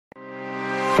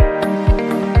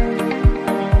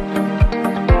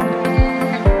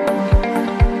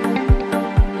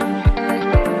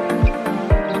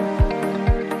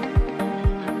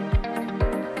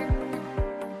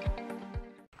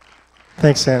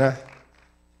Thanks, Anna.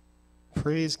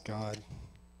 Praise God.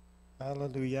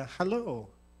 Hallelujah. Hello.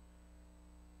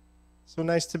 So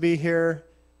nice to be here.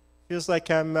 Feels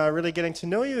like I'm really getting to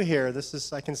know you here.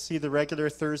 I can see the regular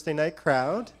Thursday night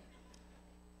crowd.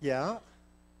 Yeah.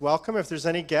 Welcome. If there's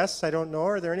any guests, I don't know.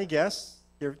 Are there any guests?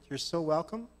 You're so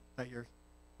welcome. We're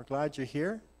glad you're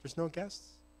here. There's no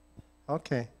guests?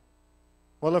 Okay.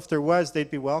 Well, if there was,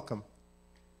 they'd be welcome.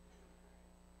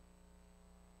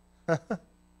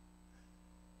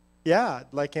 Yeah,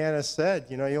 like Anna said,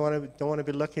 you don't want to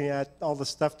be looking at all the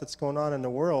stuff that's going on in the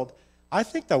world. I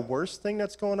think the worst thing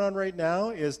that's going on right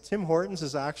now is Tim Hortons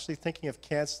is actually thinking of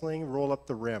canceling Roll Up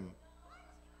the Rim.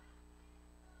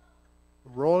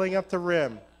 Rolling Up the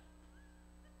Rim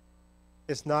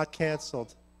is not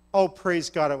canceled. Oh, praise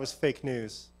God, it was fake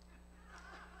news.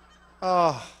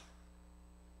 Oh.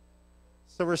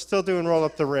 So we're still doing Roll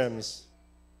Up the Rims.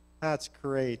 That's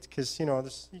great, because,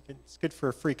 it's good for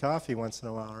a free coffee once in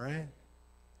a while, right?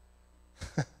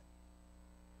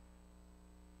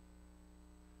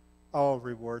 Oh,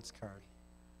 rewards card.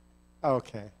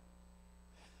 Okay.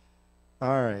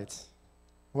 All right.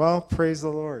 Well, praise the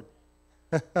Lord.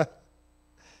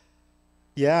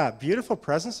 Yeah, beautiful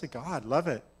presence of God. Love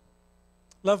it.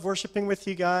 Love worshiping with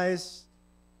you guys.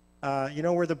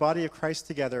 We're the body of Christ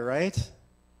together, right?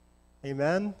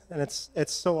 Amen. And it's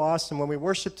so awesome. When we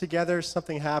worship together,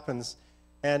 something happens.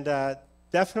 And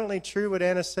definitely true what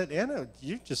Anna said. Anna,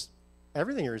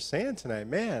 everything you were saying tonight,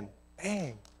 man,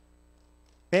 bang.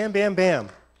 Bam, bam, bam.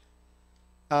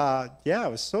 Yeah,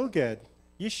 it was so good.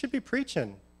 You should be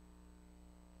preaching.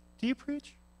 Do you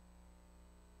preach?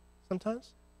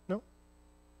 Sometimes? No?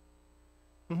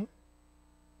 Mm-hmm.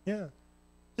 Yeah.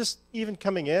 Just even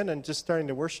coming in and just starting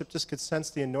to worship, just could sense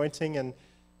the anointing. And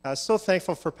so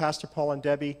thankful for Pastor Paul and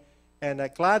Debbie. And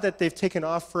glad that they've taken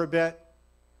off for a bit.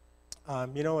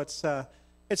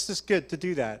 It's just good to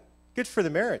do that. Good for the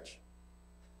marriage.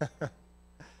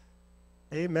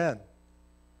 Amen.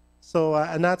 So,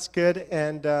 and that's good,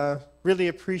 and really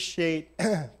appreciate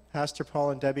Pastor Paul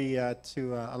and Debbie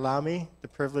to allow me the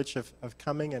privilege of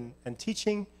coming and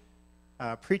teaching,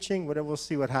 preaching. We'll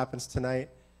see what happens tonight.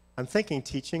 I'm thinking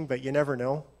teaching, but you never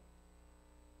know.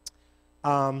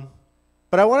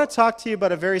 But I want to talk to you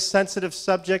about a very sensitive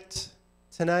subject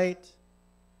tonight.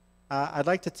 I'd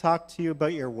like to talk to you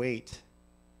about your weight.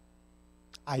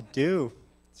 I do.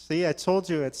 See, I told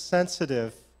you it's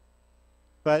sensitive.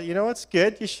 But it's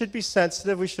good. You should be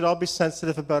sensitive. We should all be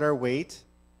sensitive about our weight.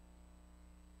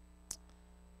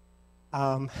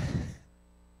 Let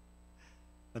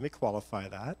me qualify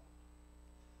that.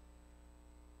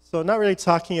 So not really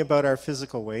talking about our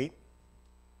physical weight.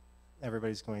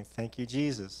 Everybody's going, thank you,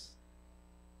 Jesus.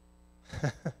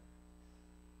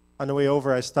 On the way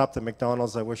over, I stopped at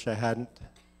McDonald's. I wish I hadn't.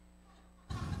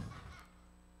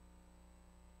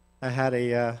 I had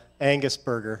a Angus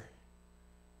burger.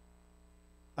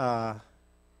 And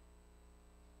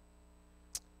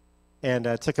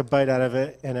I took a bite out of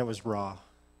it, and it was raw.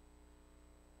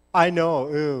 I know,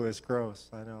 ooh, it's gross,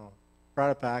 I know. Brought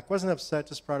it back, wasn't upset,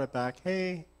 just brought it back.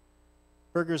 Hey,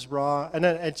 burger's raw. And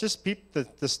then it just,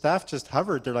 the staff just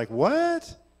hovered. They're like,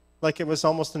 what? Like it was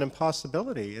almost an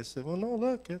impossibility. I said, well, no,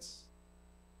 look, it's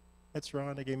raw,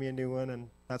 and they gave me a new one, and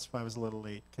that's why I was a little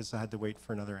late, because I had to wait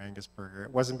for another Angus burger. It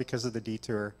wasn't because of the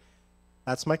detour.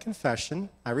 That's my confession.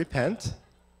 I repent.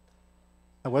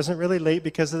 I wasn't really late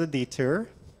because of the detour.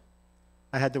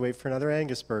 I had to wait for another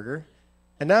Angus burger.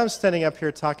 And now I'm standing up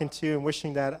here talking to you and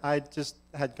wishing that I just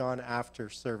had gone after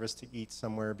service to eat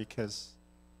somewhere, because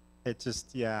it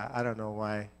just, I don't know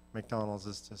why McDonald's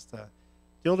is just, the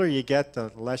older you get,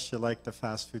 the less you like the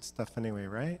fast food stuff anyway,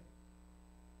 right?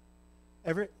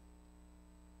 But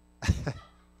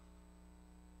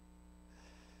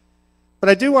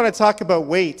I do want to talk about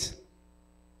weight.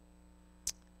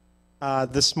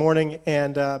 This morning,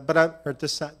 and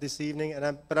this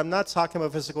evening, but I'm not talking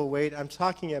about physical weight. I'm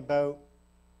talking about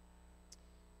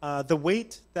the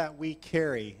weight that we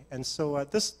carry. And so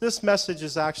this message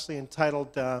is actually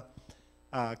entitled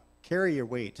 "Carry Your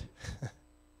Weight."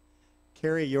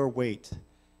 Carry your weight.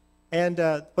 And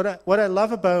what I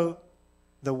love about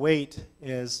the weight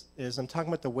is I'm talking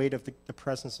about the weight of the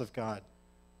presence of God.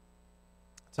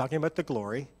 I'm talking about the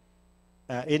glory.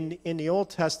 In the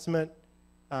Old Testament.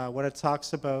 When it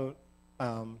talks about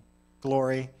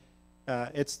glory,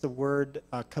 it's the word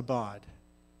kabod,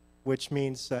 which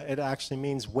means, it actually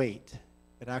means weight.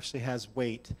 It actually has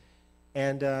weight.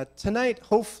 And tonight,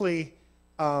 hopefully,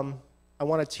 I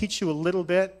want to teach you a little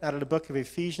bit out of the book of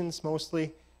Ephesians,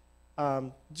 mostly,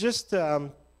 just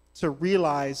to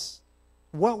realize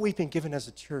what we've been given as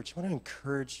a church. I want to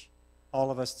encourage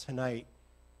all of us tonight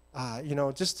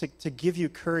just to give you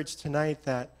courage tonight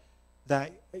that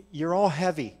you're all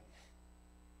heavy.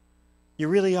 You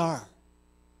really are,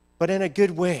 but in a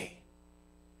good way.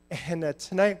 And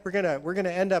tonight we're gonna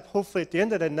end up, hopefully at the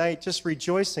end of the night, just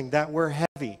rejoicing that we're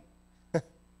heavy.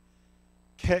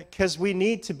 Because we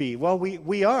need to be. Well,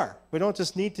 we are. We don't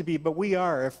just need to be, but we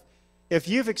are. If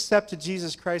you've accepted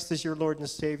Jesus Christ as your Lord and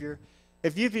Savior,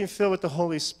 if you've been filled with the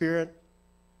Holy Spirit,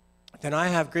 then I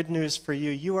have good news for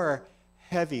you. You are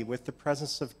heavy with the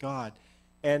presence of God.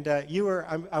 And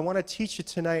I want to teach you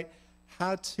tonight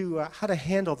how to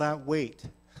handle that weight.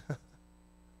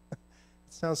 It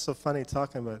sounds so funny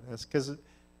talking about this because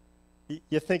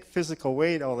you think physical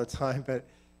weight all the time, but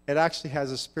it actually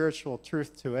has a spiritual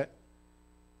truth to it.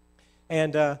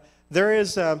 And there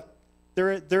is a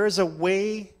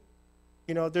way,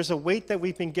 there's a weight that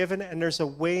we've been given, and there's a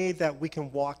way that we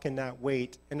can walk in that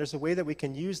weight, and there's a way that we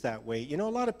can use that weight. A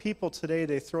lot of people today,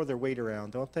 they throw their weight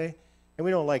around, don't they? And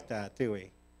we don't like that, do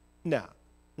we? No,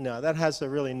 that has a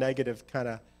really negative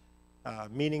kind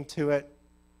of meaning to it.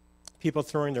 People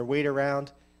throwing their weight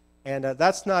around, and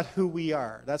that's not who we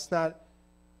are. That's not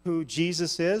who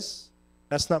Jesus is.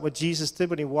 That's not what Jesus did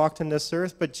when he walked on this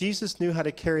earth, but Jesus knew how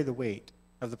to carry the weight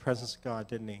of the presence of God,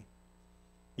 didn't he?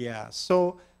 Yeah,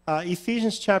 so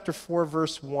Ephesians chapter 4,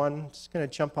 verse 1, just going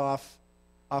to jump off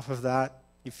of that.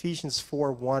 Ephesians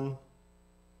 4, 1.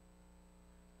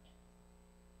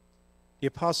 The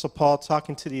Apostle Paul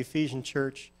talking to the Ephesian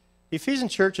church. The Ephesian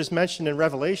church is mentioned in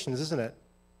Revelations, isn't it?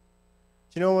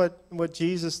 Do you know what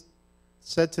Jesus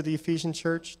said to the Ephesian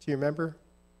church? Do you remember?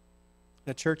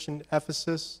 The church in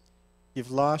Ephesus,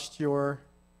 you've lost your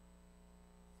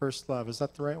first love. Is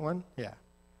that the right one? Yeah.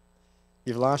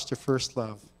 You've lost your first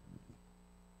love.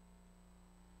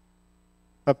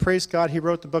 But praise God, he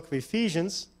wrote the book of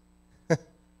Ephesians.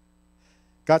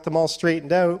 Got them all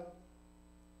straightened out.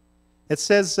 It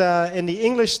says in the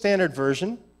English Standard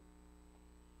Version,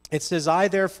 it says, I,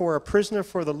 therefore, a prisoner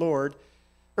for the Lord,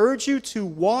 urge you to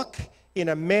walk in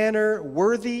a manner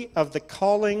worthy of the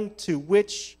calling to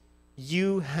which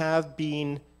you have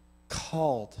been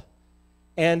called.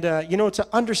 And, to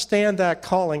understand that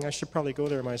calling, I should probably go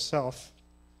there myself.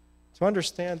 To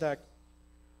understand that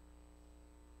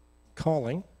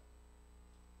calling,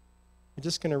 I'm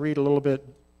just going to read a little bit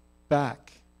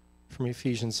back from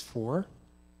Ephesians 4.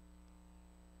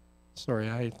 Sorry,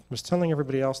 I was telling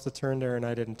everybody else to turn there, and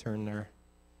I didn't turn there.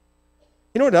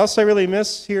 You know what else I really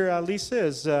miss here, Lisa,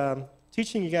 is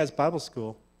teaching you guys Bible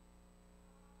school.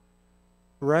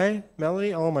 Right,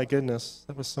 Melody? Oh, my goodness.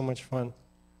 That was so much fun.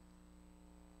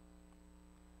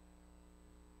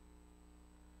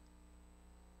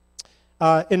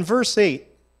 In verse 8,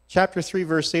 chapter 3,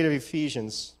 verse 8 of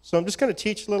Ephesians. So I'm just going to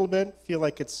teach a little bit. Feel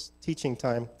like it's teaching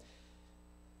time.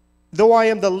 Though I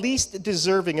am the least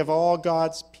deserving of all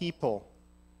God's people.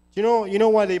 You know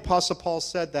why the Apostle Paul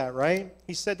said that, right?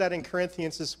 He said that in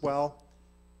Corinthians as well.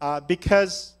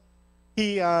 Because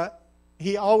he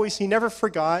never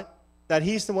forgot that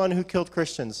he's the one who killed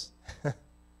Christians.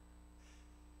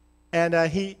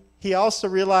 And he also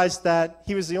realized that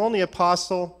he was the only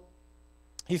apostle.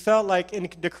 He felt like in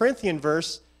the Corinthian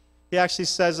verse, he actually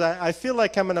says, I feel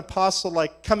like I'm an apostle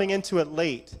like coming into it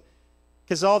late.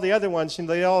 Because all the other ones,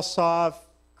 they all saw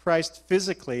Christ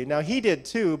physically. Now, he did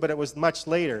too, but it was much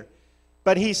later.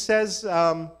 But he says,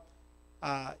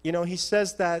 he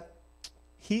says that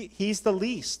he's the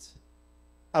least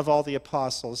of all the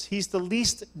apostles. He's the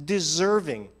least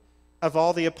deserving of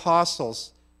all the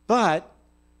apostles. But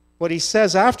what he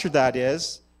says after that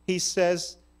is, he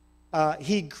says,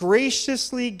 he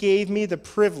graciously gave me the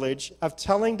privilege of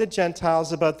telling the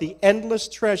Gentiles about the endless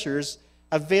treasures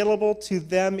available to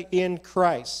them in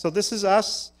Christ. So this is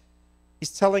us.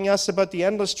 He's telling us about the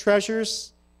endless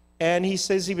treasures, and he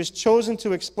says he was chosen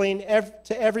to explain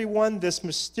to everyone this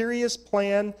mysterious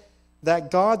plan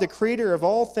that God, the creator of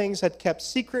all things, had kept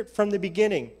secret from the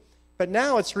beginning. But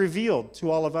now it's revealed to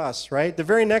all of us, right? The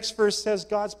very next verse says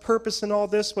God's purpose in all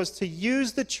this was to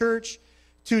use the church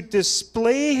to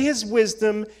display his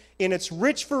wisdom in its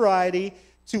rich variety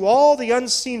to all the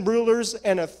unseen rulers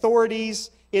and authorities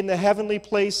in the heavenly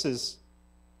places.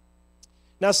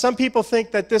 Now, some people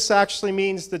think that this actually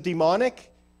means the demonic,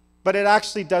 but it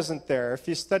actually doesn't there. If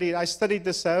you study, I studied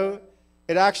this out,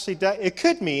 it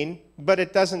could mean, but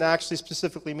it doesn't actually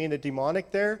specifically mean the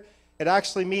demonic there. It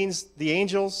actually means the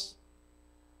angels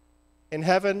in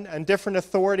heaven and different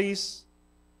authorities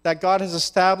that God has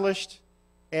established.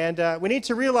 And we need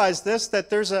to realize this, that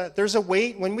there's a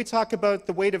weight. When we talk about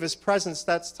the weight of his presence,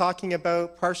 that's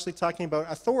partially talking about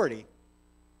authority.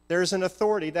 There's an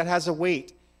authority that has a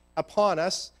weight upon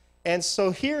us. And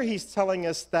so here he's telling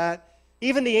us that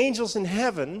Even the angels in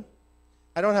heaven,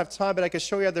 I don't have time, but I could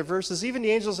show you other verses. Even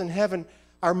the angels in heaven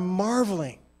are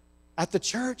marveling at the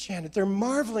church, and they're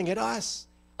marveling at us.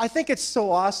 I think it's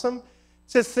so awesome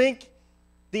to think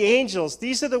the angels,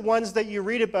 these are the ones that you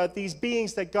read about, these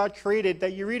beings that God created,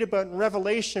 that you read about in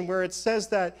Revelation, where it says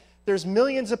that there's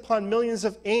millions upon millions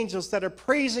of angels that are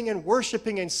praising and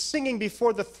worshiping and singing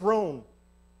before the throne.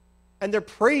 And they're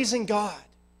praising God.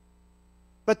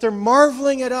 But they're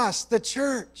marveling at us, the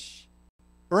church,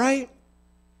 right?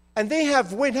 And they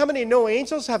have weight. How many know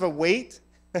angels have a weight?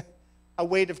 A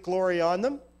weight of glory on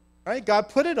them, right? God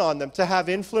put it on them to have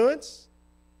influence,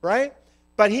 right?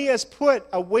 But he has put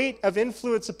a weight of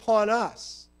influence upon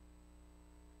us.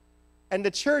 And the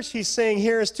church, he's saying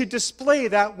here, is to display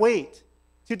that weight,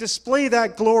 to display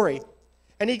that glory.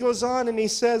 And he goes on and he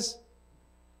says,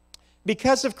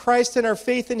 because of Christ and our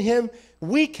faith in him,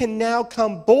 we can now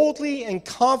come boldly and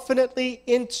confidently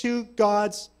into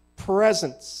God's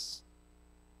presence.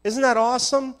 Isn't that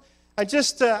awesome?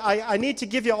 I need to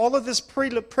give you all of this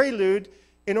prelude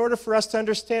in order for us to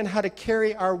understand how to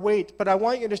carry our weight. But I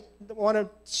want to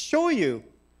show you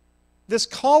this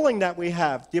calling that we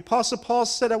have. The Apostle Paul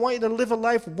said, I want you to live a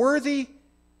life worthy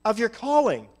of your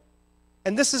calling.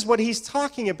 And this is what he's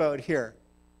talking about here.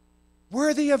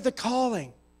 Worthy of the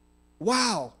calling.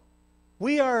 Wow.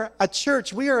 We are a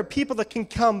church. We are a people that can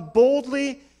come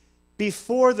boldly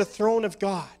before the throne of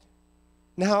God.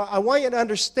 Now, I want you to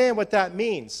understand what that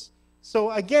means.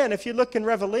 So again, if you look in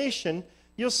Revelation,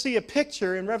 you'll see a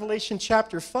picture in Revelation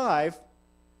chapter 5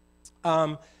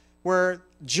 where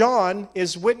John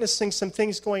is witnessing some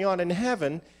things going on in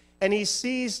heaven, and he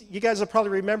sees, you guys will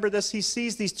probably remember this, he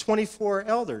sees these 24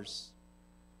 elders,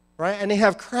 right? And they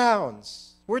have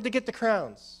crowns. Where'd they get the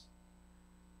crowns?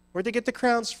 Where'd they get the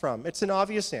crowns from? It's an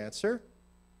obvious answer.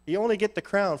 You only get the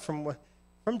crown from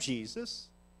Jesus,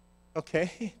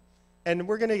 okay? And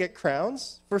we're going to get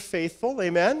crowns. We're faithful,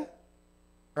 amen?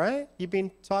 Right? You've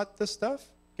been taught this stuff?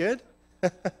 Good?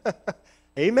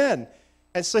 Amen.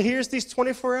 And so here's these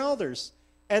 24 elders.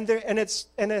 And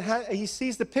he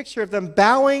sees the picture of them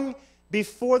bowing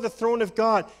before the throne of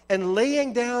God and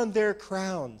laying down their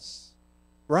crowns.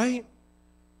 Right?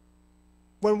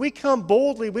 When we come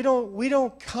boldly, we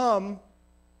don't come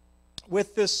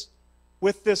with this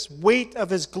weight of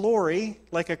his glory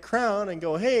like a crown and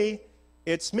go, hey,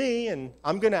 it's me, and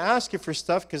I'm going to ask you for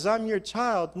stuff because I'm your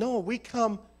child. No, we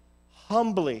come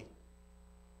humbly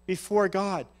before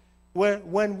God.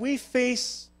 When we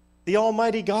face the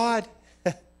Almighty God,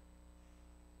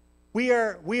 we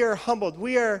are humbled.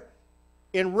 We are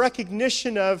in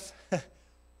recognition of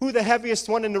who the heaviest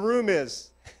one in the room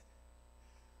is,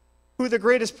 who the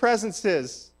greatest presence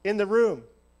is in the room,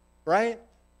 right?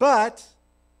 But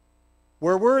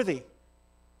we're worthy.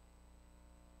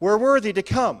 We're worthy to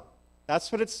come.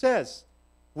 That's what it says.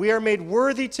 We are made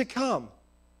worthy to come,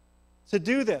 to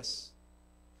do this.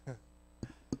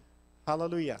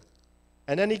 Hallelujah.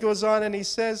 And then he goes on and he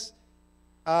says,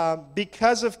 so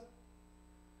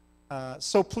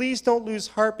please don't lose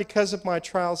heart because of my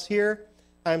trials here.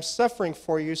 I am suffering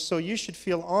for you, so you should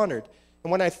feel honored.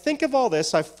 And when I think of all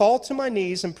this, I fall to my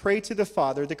knees and pray to the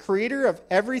Father, the creator of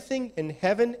everything in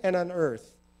heaven and on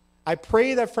earth. I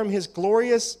pray that from his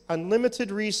glorious, unlimited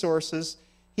resources,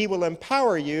 he will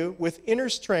empower you with inner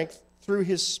strength through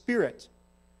his Spirit.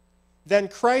 Then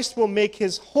Christ will make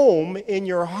his home in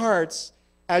your hearts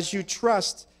as you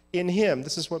trust in him.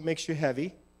 This is what makes you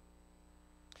heavy.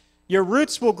 Your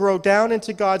roots will grow down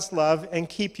into God's love and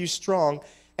keep you strong.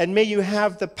 And may you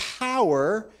have the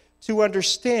power to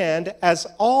understand, as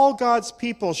all God's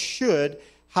people should,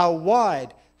 how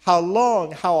wide, how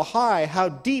long, how high, how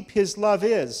deep his love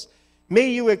is. May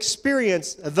you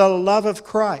experience the love of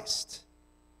Christ,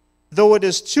 though it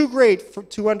is too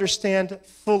great to understand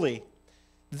fully.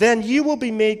 Then you will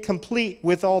be made complete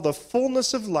with all the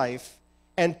fullness of life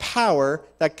and power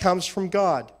that comes from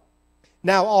God.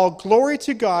 Now all glory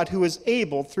to God, who is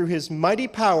able, through his mighty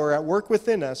power at work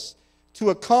within us,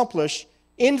 to accomplish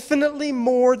infinitely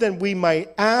more than we might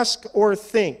ask or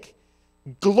think.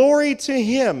 Glory to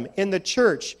him in the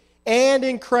church and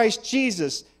in Christ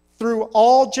Jesus through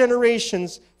all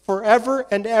generations, forever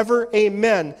and ever.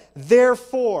 Amen.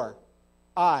 Therefore,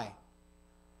 I.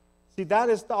 See, that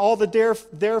is all the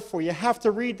therefore. You have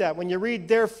to read that. When you read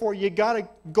therefore, you got to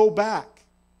go back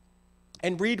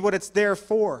and read what it's there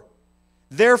for.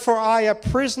 Therefore, I, a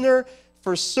prisoner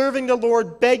for serving the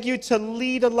Lord, beg you to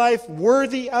lead a life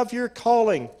worthy of your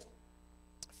calling.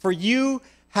 For you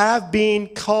have been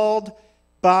called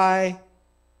by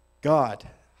God.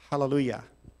 Hallelujah.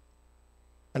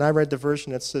 And I read the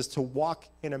version that says to walk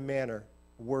in a manner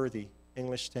worthy,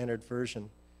 English Standard Version.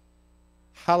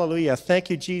 Hallelujah. Thank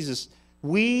you, Jesus.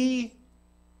 We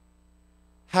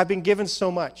have been given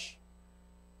so much.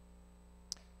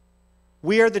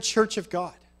 We are the church of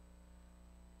God.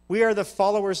 We are the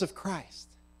followers of Christ.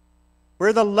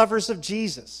 We're the lovers of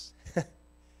Jesus.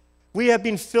 We have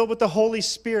been filled with the Holy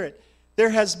Spirit. There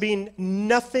has been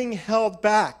nothing held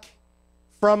back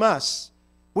from us.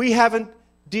 We haven't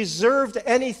deserved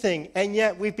anything, and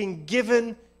yet we've been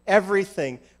given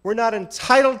everything. We're not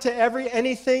entitled to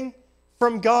anything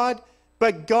from God,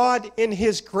 but God in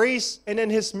His grace and in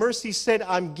His mercy said,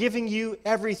 I'm giving you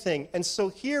everything. And so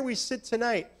here we sit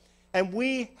tonight, and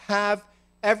we have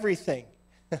everything.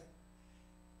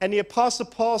 And the Apostle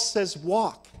Paul says,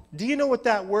 walk. Do you know what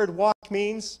that word walk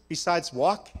means besides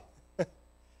walk?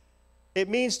 It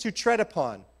means to tread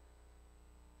upon.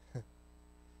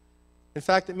 In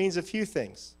fact, it means a few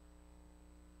things.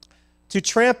 To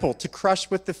trample, to crush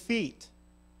with the feet.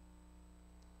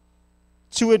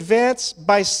 To advance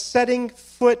by setting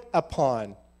foot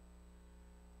upon.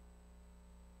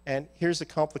 And here's a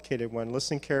complicated one.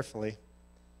 Listen carefully.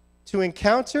 To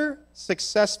encounter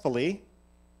successfully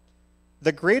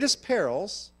the greatest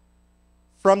perils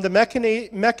from the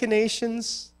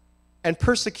machinations and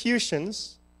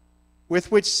persecutions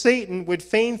with which Satan would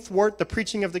fain thwart the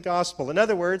preaching of the gospel. In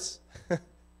other words,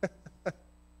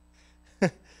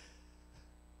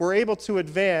 we're able to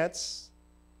advance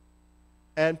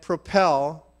and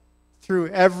propel through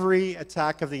every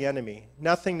attack of the enemy.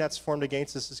 Nothing that's formed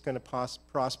against us is going to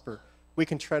prosper. We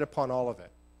can tread upon all of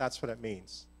it. That's what it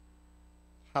means.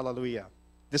 Hallelujah.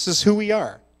 This is who we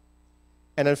are.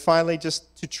 And then finally,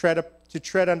 just to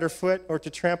tread underfoot or to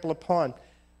trample upon.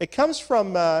 It comes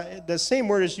from the same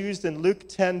word is used in Luke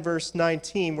 10, verse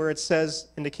 19, where it says,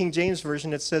 in the King James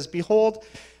Version, it says, behold,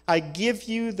 I give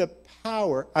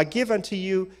unto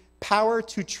you power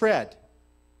to tread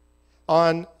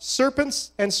on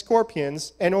serpents and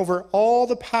scorpions and over all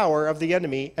the power of the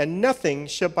enemy, and nothing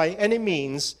shall by any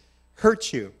means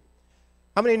hurt you.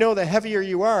 How many know the heavier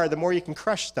you are, the more you can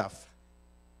crush stuff?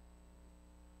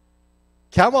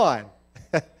 Come on.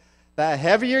 The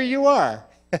heavier you are,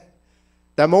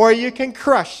 the more you can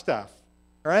crush stuff,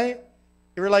 right?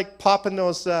 You ever like popping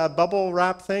those bubble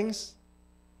wrap things?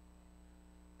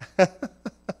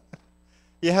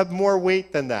 You have more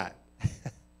weight than that.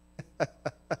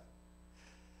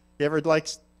 You ever like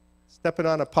stepping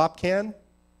on a pop can?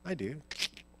 I do.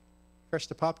 Crush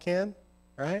the pop can,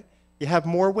 right? You have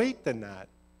more weight than that.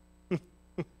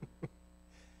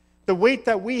 The weight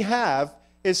that we have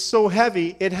is so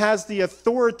heavy, it has the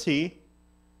authority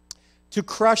to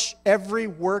crush every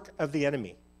work of the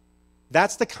enemy.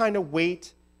 That's the kind of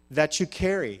weight that you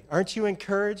carry. Aren't you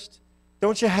encouraged?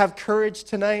 Don't you have courage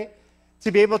tonight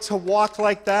to be able to walk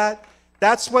like that?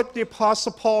 That's what the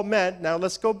Apostle Paul meant. Now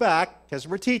let's go back, because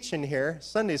we're teaching here,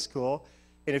 Sunday school.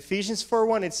 In Ephesians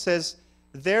 4:1, it says,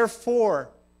 therefore,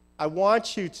 I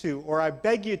want you to, or I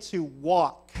beg you to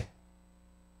walk.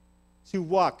 To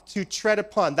walk, to tread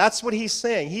upon. That's what he's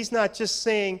saying. He's not just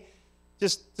saying,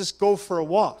 just go for a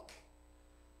walk.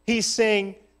 He's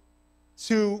saying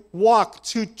to walk,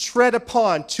 to tread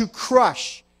upon, to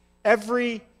crush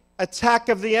every attack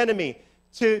of the enemy,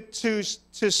 to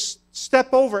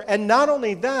step over. And not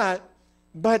only that,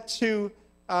 but to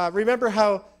remember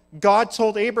how God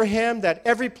told Abraham that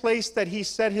every place that he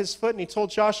set his foot, and he told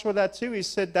Joshua that too, he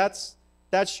said, that's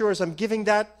yours. I'm giving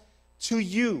that to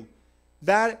you.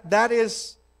 That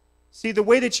is, see, the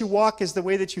way that you walk is the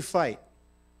way that you fight.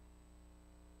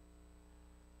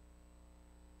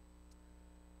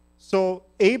 So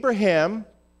Abraham,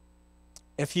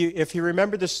 if you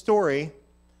remember the story,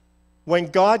 when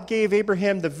God gave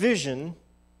Abraham the vision,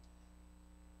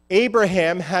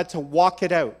 Abraham had to walk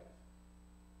it out.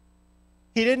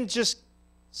 He didn't just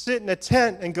sit in a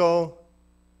tent and go,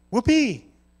 whoopee,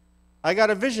 I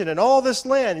got a vision and all this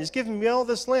land. He's giving me all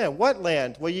this land. What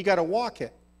land? Well, you got to walk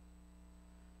it.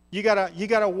 You got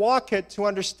to walk it to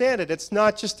understand it. It's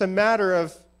not just a matter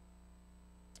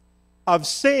of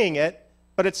saying it,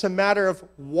 but it's a matter of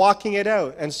walking it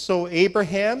out. And so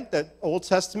Abraham, the Old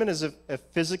Testament is a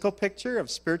physical picture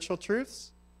of spiritual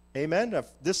truths. Amen. Of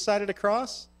this side of the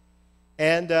cross.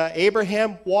 And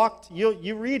Abraham walked,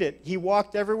 you read it, he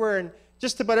walked everywhere, and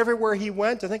just about everywhere he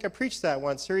went, I think I preached that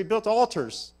once here, he built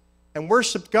altars and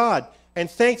worshiped God and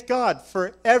thanked God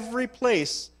for every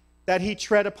place that he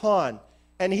tread upon.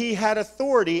 And he had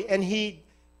authority, and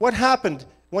what happened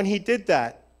when he did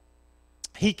that?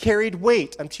 He carried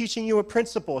weight. I'm teaching you a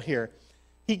principle here.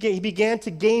 He began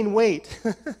to gain weight.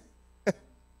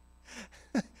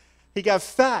 He got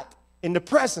fat in the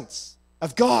presence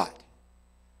of God.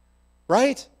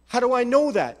 Right? How do I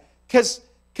know that? Because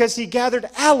he gathered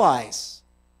allies,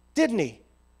 didn't he?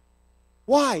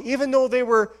 Why? Even though they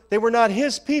were not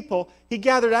his people, he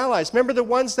gathered allies. Remember the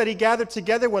ones that he gathered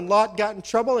together when Lot got in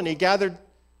trouble, and he gathered a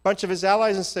bunch of his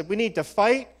allies and said, we need to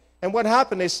fight? And what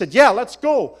happened? They said, yeah, let's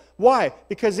go. Why?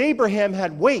 Because Abraham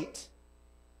had weight.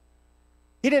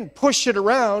 He didn't push it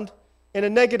around in a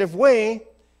negative way,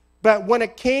 but when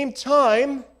it came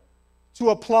time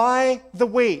to apply the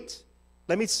weight,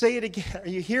 let me say it again. Are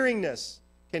you hearing this?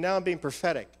 Okay, now I'm being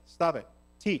prophetic. Stop it.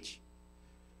 Teach.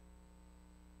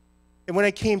 And when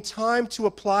it came time to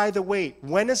apply the weight,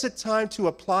 when is it time to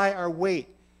apply our weight?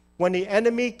 When the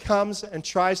enemy comes and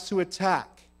tries to attack.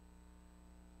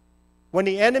 When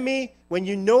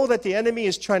you know that the enemy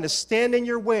is trying to stand in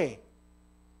your way,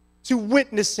 to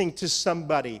witnessing to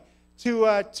somebody,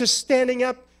 to standing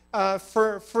up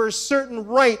for a certain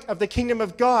right of the kingdom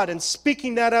of God and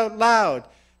speaking that out loud.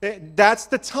 That's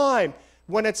the time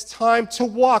when it's time to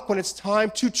walk, when it's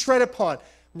time to tread upon,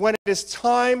 when it is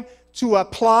time to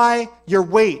apply your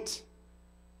weight.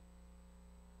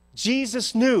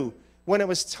 Jesus knew when it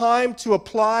was time to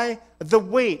apply the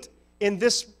weight in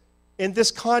this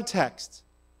context.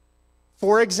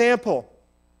 For example,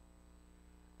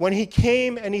 when he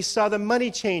came and he saw the money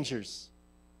changers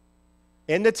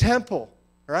in the temple,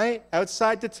 right?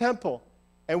 Outside the temple.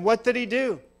 And what did he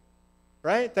do?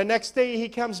 Right? The next day he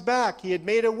comes back. He had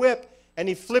made a whip and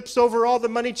he flips over all the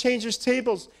money changers'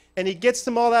 tables and he gets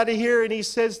them all out of here and he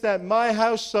says that my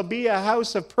house shall be a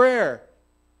house of prayer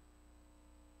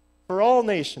for all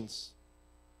nations.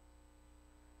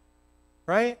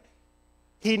 Right?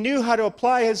 He knew how to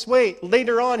apply his weight.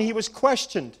 Later on he was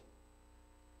questioned.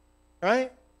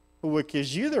 Right? Well, what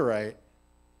gives you the right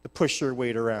to push your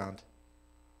weight around?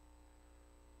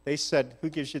 They said, who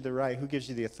gives you the right? Who gives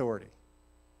you the authority?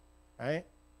 Right?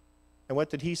 And what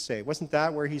did he say? Wasn't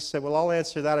that where he said, well, I'll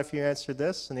answer that if you answer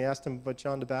this? And he asked him about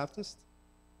John the Baptist.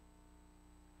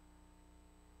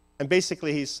 And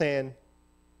basically he's saying,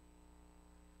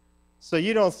 so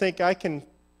you don't think I can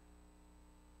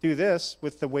do this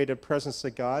with the weighted presence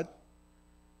of God?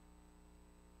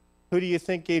 Who do you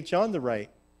think gave John the right?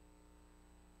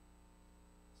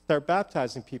 Start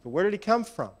baptizing people. Where did he come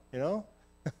from? You know?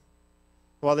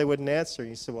 Well, they wouldn't answer.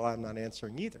 He said, well, I'm not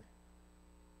answering either.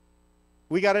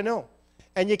 We got to know.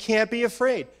 And you can't be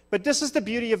afraid. But this is the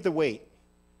beauty of the weight.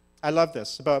 I love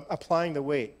this, about applying the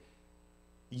weight.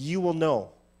 You will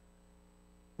know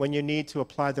when you need to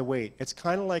apply the weight. It's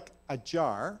kind of like a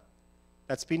jar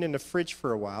that's been in the fridge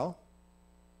for a while,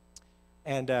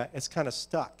 and it's kind of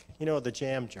stuck. You know, the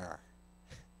jam jar.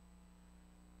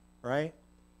 Right?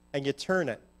 And you turn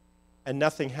it, and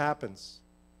nothing happens.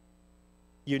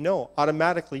 You know,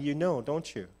 automatically you know,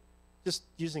 don't you? Just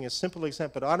using a simple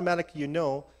example, but automatically you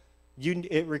know,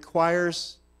 it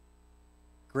requires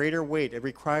greater weight. It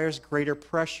requires greater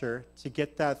pressure to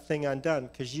get that thing undone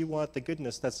because you want the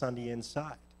goodness that's on the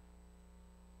inside.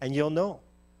 And you'll know.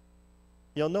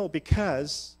 You'll know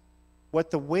because what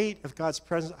the weight of God's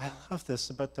presence, I love this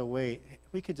about the weight.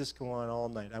 We could just go on all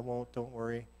night. I won't, don't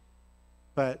worry.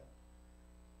 But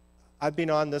I've been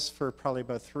on this for probably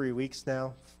about 3 weeks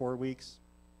now, 4 weeks.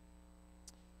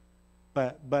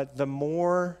 But the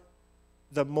more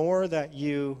that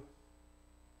you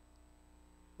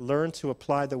learn to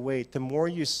apply the weight, the more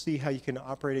you see how you can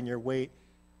operate in your weight,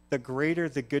 the greater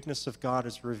the goodness of God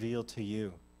is revealed to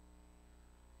you.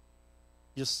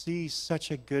 You'll see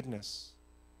such a goodness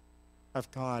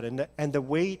of God. And the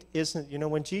weight isn't, you know,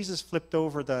 when Jesus flipped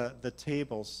over the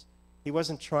tables, he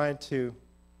wasn't trying to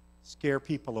scare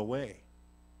people away.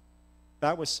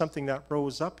 That was something that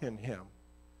rose up in him.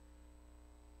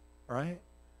 Right?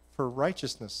 For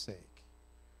righteousness' sake.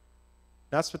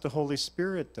 That's what the Holy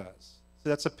Spirit does. So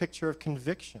that's a picture of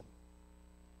conviction.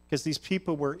 Because these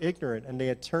people were ignorant and they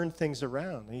had turned things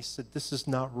around. And he said, this is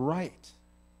not right.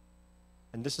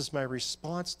 And this is my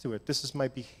response to it. This is my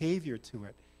behavior to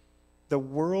it. The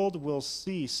world will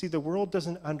see. See, the world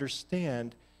doesn't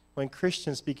understand when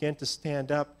Christians begin to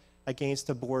stand up against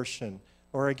abortion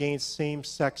or against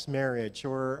same-sex marriage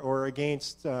or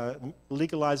against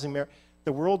legalizing marriage.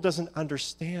 The world doesn't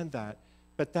understand that,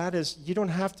 but that is, you don't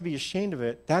have to be ashamed of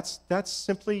it. That's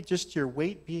simply just your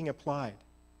weight being applied.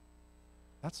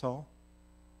 That's all.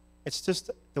 It's just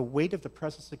the weight of the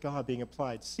presence of God being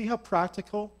applied. See how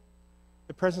practical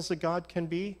the presence of God can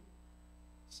be?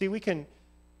 See, we can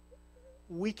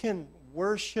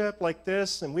worship like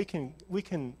this, and we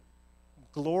can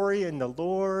glory in the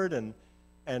Lord and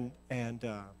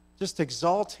just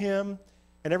exalt Him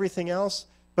and everything else,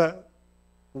 but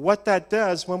what that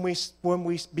does when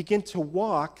we begin to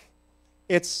walk,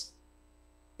 it's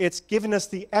given us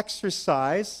the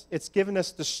exercise, it's given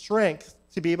us the strength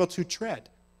to be able to tread.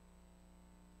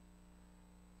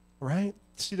 Right?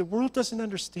 See, the world doesn't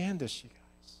understand this, you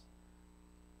guys.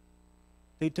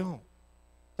 They don't.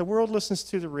 The world listens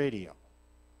to the radio.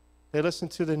 They listen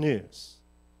to the news,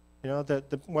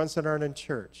 the ones that aren't in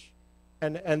church.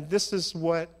 And this is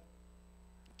what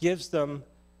gives them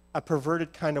a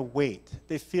perverted kind of weight.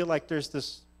 They feel like there's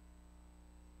this,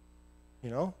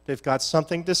 they've got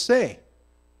something to say.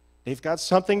 They've got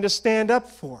something to stand up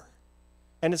for.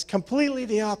 And it's completely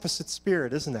the opposite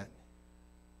spirit, isn't it?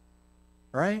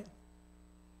 Right?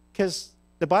 Because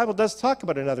the Bible does talk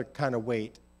about another kind of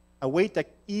weight, a weight that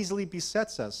easily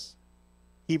besets us.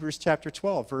 Hebrews chapter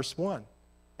 12, verse 1.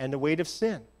 And the weight of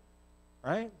sin.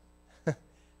 Right?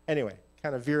 Anyway,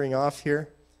 kind of veering off here.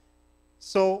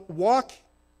 So walk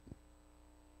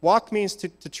means to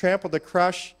trample, to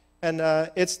crush. And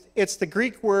it's the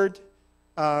Greek word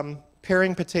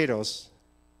paring potatoes.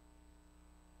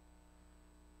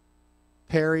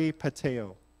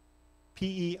 Peripateo.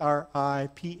 P-E-R-I-P-A-T-E-O.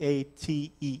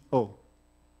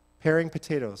 Paring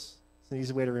potatoes. It's an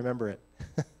easy way to remember it.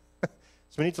 So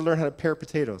we need to learn how to pare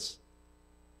potatoes.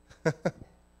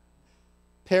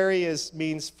 Peri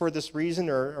means for this reason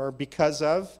or because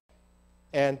of.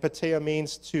 And pateo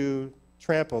means to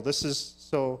trample.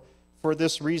 So for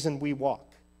this reason we walk.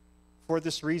 For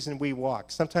this reason we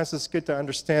walk. Sometimes it's good to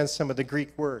understand some of the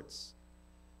Greek words.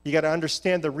 You got to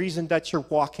understand the reason that you're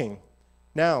walking.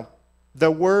 Now, the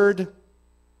word,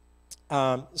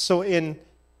 so in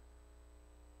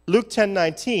Luke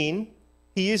 10:19,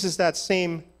 he uses that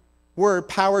same word,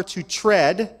 power to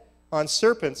tread on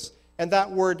serpents. And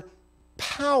that word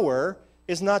power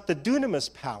is not the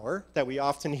dunamis power that we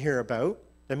often hear about,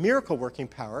 the miracle-working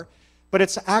power, but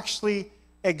it's actually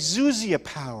exousia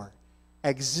power.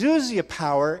 Exousia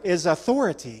power is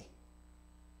authority,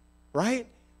 right?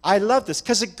 I love this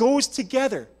because it goes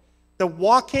together. The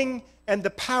walking and the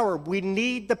power. We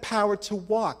need the power to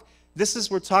walk.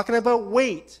 We're talking about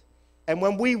weight. And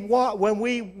when we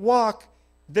walk,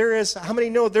 there is, how many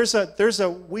know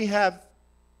we have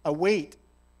a weight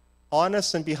on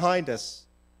us and behind us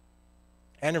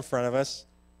and in front of us.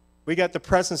 We got the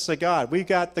presence of God. We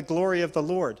got the glory of the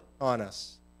Lord on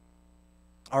us.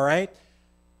 All right?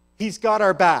 He's got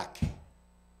our back.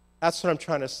 That's what I'm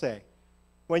trying to say.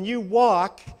 When you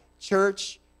walk,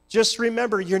 church, just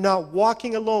remember, you're not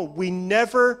walking alone. We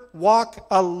never walk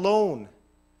alone.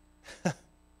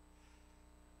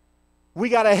 We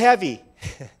got a heavy.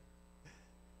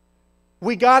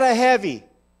 We got a heavy.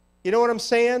 You know what I'm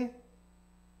saying?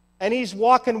 And he's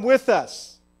walking with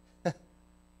us.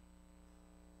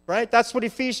 Right? That's what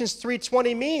Ephesians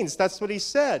 3:20 means. That's what he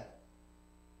said.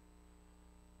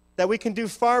 That we can do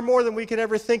far more than we could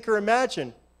ever think or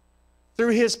imagine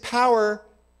through his power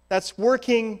that's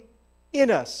working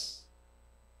in us.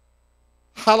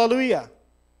 Hallelujah.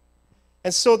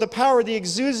 And so the power, the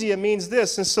exousia, means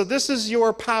this. And so this is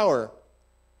your power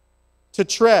to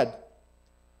tread.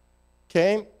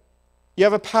 Okay? You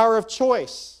have a power of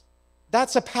choice.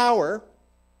 That's a power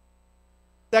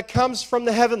that comes from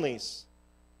the heavenlies.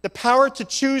 The power to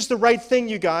choose the right thing,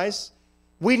 you guys.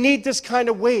 We need this kind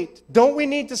of weight. Don't we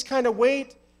need this kind of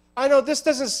weight? I know this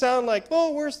doesn't sound like,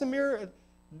 oh, where's the miracle?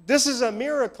 This is a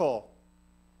miracle.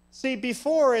 See,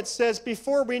 before it says,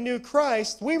 before we knew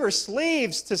Christ, we were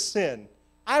slaves to sin.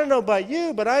 I don't know about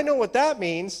you, but I know what that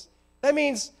means. That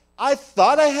means I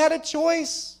thought I had a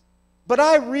choice, but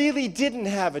I really didn't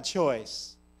have a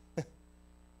choice.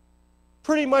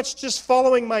 Pretty much just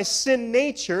following my sin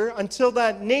nature until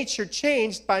that nature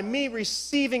changed by me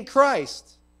receiving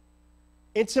Christ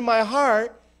into my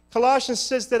heart. Colossians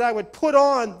says that I would put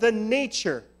on the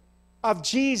nature of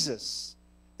Jesus,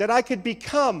 that I could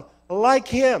become like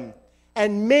him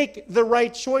and make the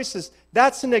right choices.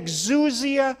 That's an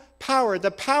exousia power, the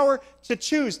power to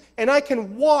choose. And I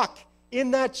can walk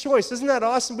in that choice. Isn't that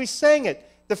awesome? We sang it,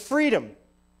 the freedom,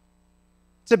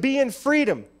 to be in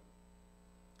freedom.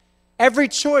 Every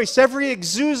choice, every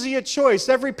exousia choice,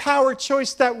 every power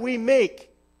choice that we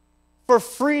make for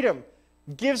freedom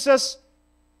gives us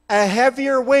a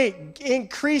heavier weight,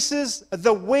 increases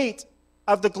the weight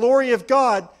of the glory of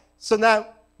God so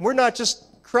that we're not just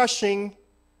crushing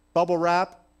bubble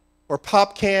wrap or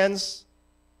pop cans,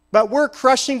 but we're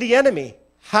crushing the enemy.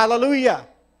 Hallelujah.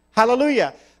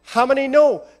 Hallelujah. How many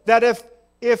know that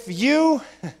if you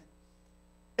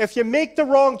make the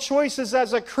wrong choices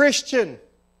as a Christian,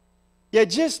 you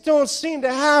just don't seem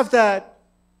to have that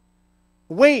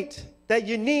weight that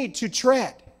you need to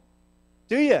tread?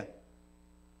 Do you?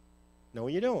 No,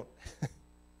 you don't.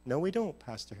 No, we don't,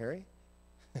 Pastor Harry.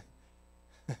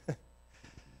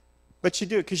 But you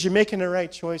do, because you're making the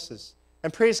right choices.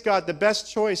 And praise God, the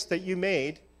best choice that you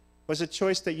made was a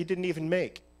choice that you didn't even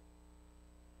make.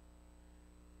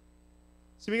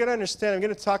 So we got to understand, I'm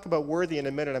going to talk about worthy in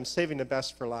a minute. I'm saving the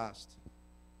best for last.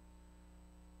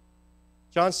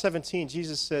 John 17,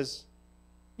 Jesus says,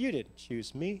 you didn't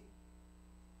choose me.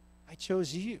 I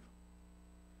chose you.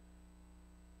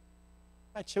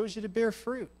 I chose you to bear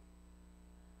fruit.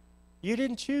 You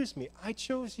didn't choose me. I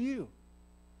chose you.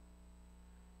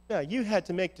 Now, you had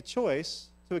to make the choice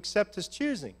to accept his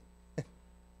choosing.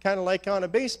 Kind of like on a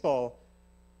baseball,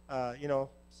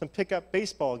 some pickup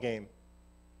baseball game.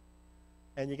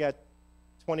 And you got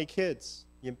 20 kids.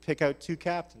 You pick out 2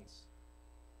 captains.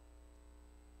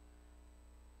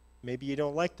 Maybe you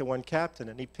don't like the one captain,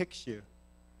 and he picks you.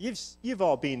 You've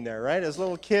all been there, right? As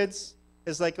little kids,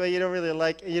 it's like, well, you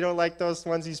don't like those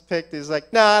ones he's picked. He's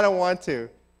like, no, I don't want to.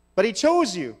 But he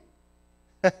chose you.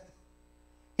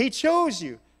 He chose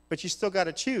you. But you still got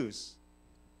to choose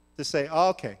to say,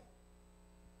 oh, okay,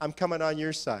 I'm coming on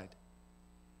your side.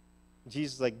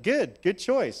 Jesus is like, good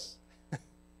choice.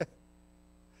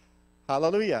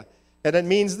 Hallelujah. And it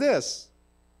means this.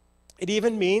 It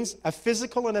even means a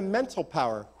physical and a mental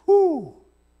power. Whoo!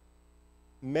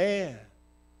 Man.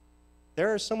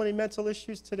 There are so many mental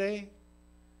issues today.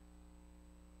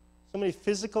 So many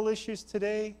physical issues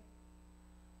today.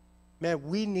 Man,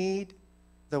 we need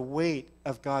the weight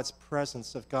of God's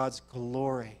presence, of God's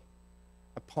glory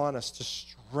upon us to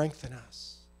strengthen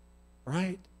us.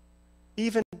 Right?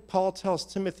 Even Paul tells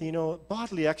Timothy,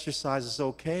 bodily exercise is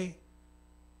okay.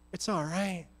 It's all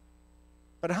right.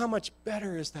 But how much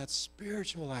better is that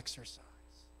spiritual exercise?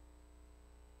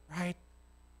 Right?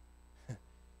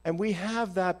 And we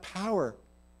have that power.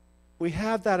 We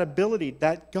have that ability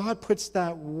that God puts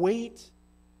that weight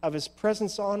of his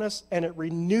presence on us, and it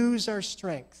renews our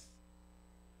strength.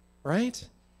 Right?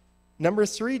 Number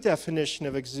 3 definition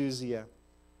of exousia,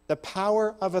 the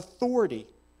power of authority,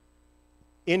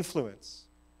 influence,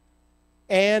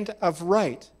 and of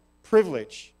right,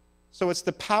 privilege. So it's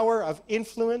the power of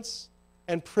influence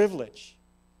and privilege.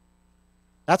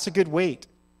 That's a good weight.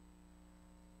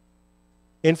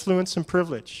 Influence and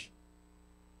privilege.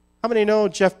 How many know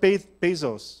Jeff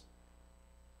Bezos?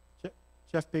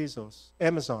 Jeff Bezos,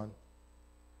 Amazon.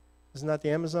 Isn't that the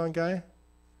Amazon guy?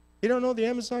 You don't know the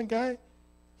Amazon guy?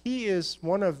 He is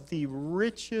one of the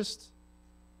richest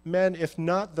men, if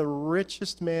not the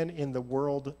richest man in the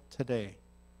world today.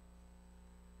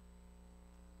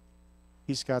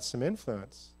 He's got some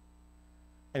influence,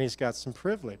 and he's got some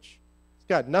privilege. He's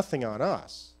got nothing on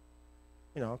us,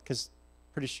 because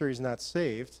pretty sure he's not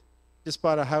saved. Just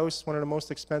bought a house, one of the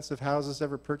most expensive houses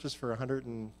ever purchased, for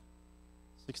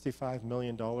 $165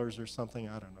 million or something.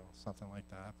 I don't know, something like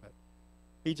that. But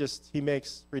he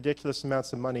makes ridiculous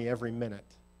amounts of money every minute.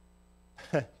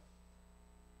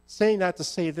 Saying that to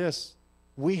say this,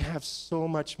 we have so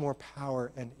much more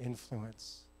power and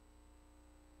influence.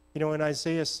 In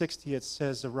Isaiah 60 it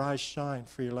says, arise, shine,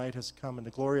 for your light has come, and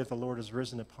the glory of the Lord has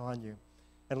risen upon you.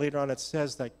 And later on it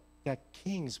says that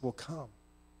kings will come.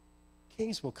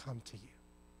 Kings will come to you.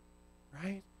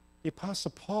 Right? The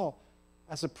Apostle Paul,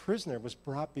 as a prisoner, was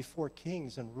brought before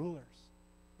kings and rulers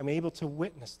and able to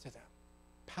witness to them.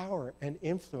 Power and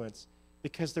influence,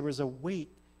 because there was a weight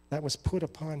that was put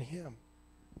upon him.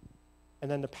 And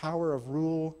then the power of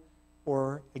rule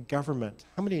or a government.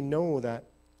 How many know that,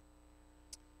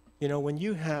 when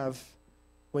you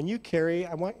carry,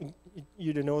 I want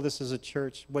you to know this as a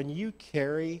church, when you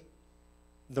carry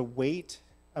the weight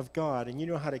of God and you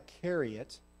know how to carry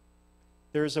it,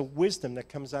 there's a wisdom that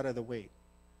comes out of the weight.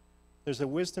 There's a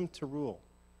wisdom to rule,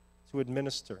 to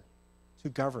administer, to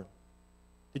govern.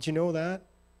 Did you know that?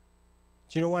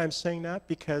 Do you know why I'm saying that?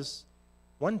 Because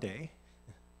one day,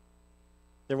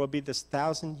 there will be this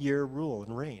 1,000-year rule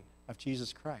and reign of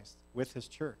Jesus Christ with his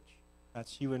church.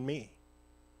 That's you and me.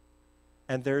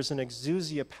 And there's an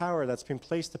exousia power that's been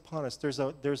placed upon us. There's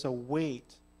a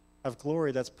weight of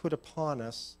glory that's put upon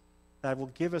us that will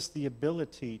give us the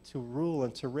ability to rule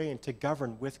and to reign, to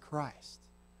govern with Christ.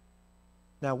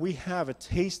 Now, we have a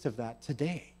taste of that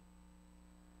today.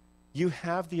 You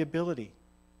have the ability.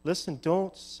 Listen,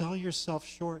 don't sell yourself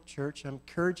short, church. I'm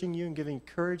encouraging you and giving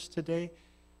courage today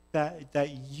that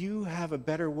you have a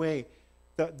better way.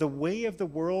 The way of the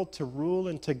world to rule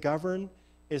and to govern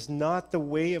is not the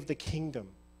way of the kingdom.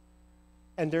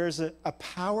 And there's a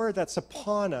power that's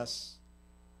upon us,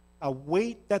 a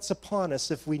weight that's upon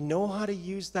us. If we know how to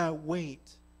use that weight,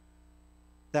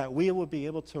 that we will be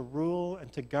able to rule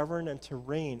and to govern and to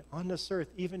reign on this earth,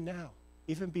 even now,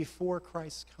 even before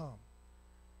Christ's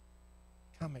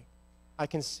coming. I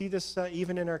can see this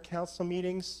even in our council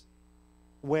meetings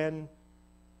when,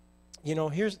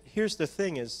 here's the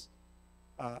thing is,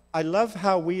 I love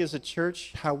how we as a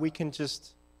church, how we can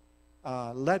just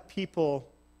let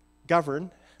people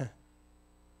govern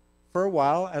for a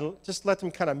while and just let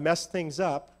them kind of mess things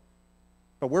up.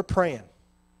 But we're praying.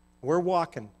 We're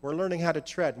walking. We're learning how to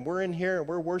tread. And we're in here and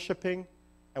we're worshiping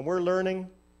and we're learning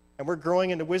and we're growing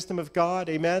in the wisdom of God.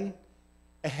 Amen?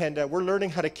 And we're learning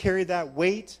how to carry that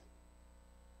weight.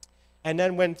 And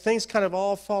then when things kind of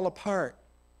all fall apart,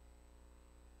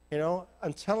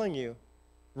 I'm telling you,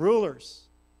 rulers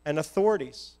and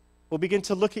authorities will begin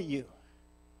to look at you.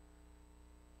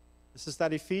 This is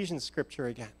that Ephesians scripture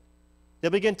again.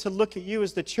 They'll begin to look at you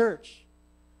as the church.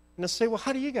 And they'll say, well,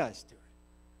 how do you guys do it?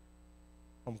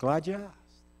 I'm glad you asked.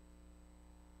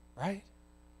 Right?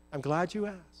 I'm glad you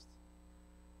asked.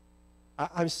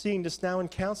 I'm seeing this now in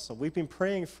council. We've been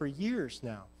praying for years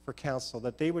now for council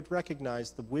that they would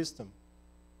recognize the wisdom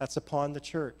that's upon the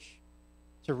church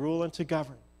to rule and to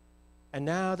govern. And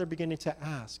now they're beginning to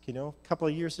ask. A couple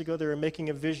of years ago, they were making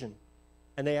a vision.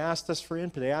 And they asked us for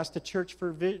input. They asked the church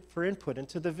for input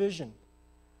into the vision.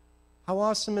 How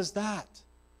awesome is that?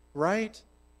 Right?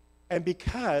 And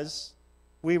because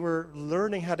we were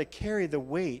learning how to carry the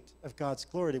weight of God's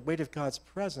glory, the weight of God's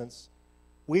presence,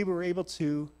 we were able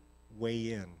to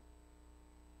weigh in.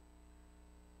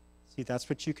 See, that's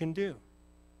what you can do.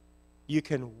 You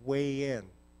can weigh in.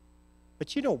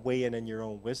 But you don't weigh in your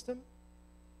own wisdom.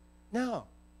 No,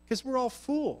 because we're all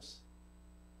fools.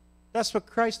 That's what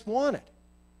Christ wanted.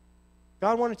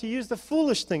 God wanted to use the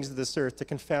foolish things of this earth to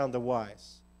confound the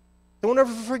wise. Don't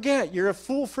ever forget, you're a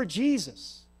fool for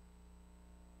Jesus.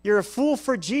 You're a fool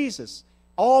for Jesus.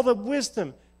 All the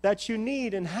wisdom that you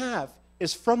need and have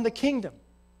is from the kingdom.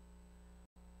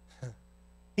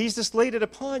 He's just laid it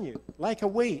upon you like a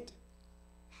weight.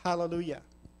 Hallelujah.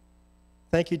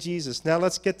 Thank you, Jesus. Now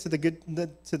let's get to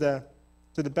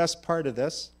the best part of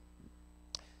this.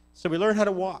 So we learn how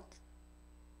to walk.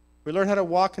 We learn how to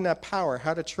walk in that power,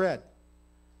 how to tread.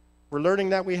 We're learning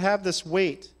that we have this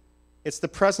weight. It's the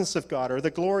presence of God or the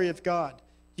glory of God.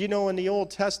 In the Old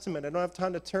Testament, I don't have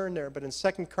time to turn there, but in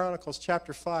 2 Chronicles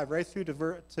chapter 5, right through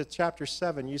to chapter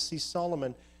 7, you see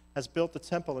Solomon has built the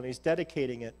temple and he's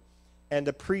dedicating it. And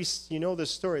the priests, you know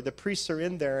this story, the priests are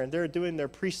in there and they're doing their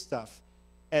priest stuff.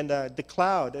 And the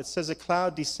cloud, it says a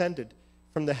cloud descended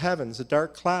from the heavens, a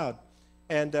dark cloud.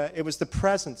 And it was the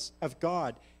presence of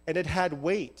God. And it had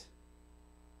weight.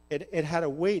 It had a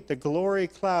weight. The glory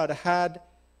cloud had,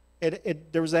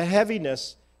 there was a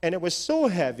heaviness. And it was so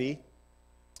heavy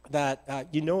that,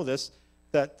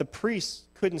 that the priests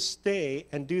couldn't stay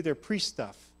and do their priest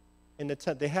stuff in the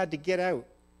tent. They had to get out.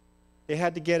 They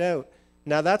had to get out.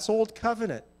 Now that's old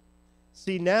covenant.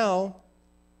 See, now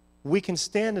we can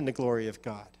stand in the glory of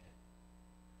God.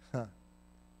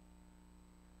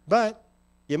 But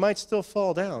you might still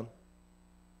fall down.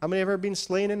 How many have ever been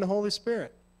slain in the Holy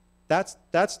Spirit? That's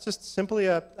just simply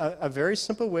a very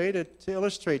simple way to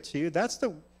illustrate to you. That's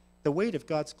the weight of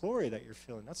God's glory that you're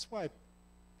feeling. That's why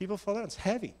people fall down. It's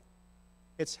heavy.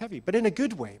 It's heavy, but in a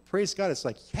good way. Praise God. It's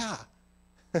like, yeah,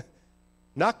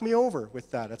 knock me over with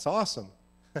that. It's awesome.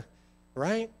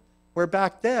 Right? Where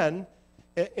back then,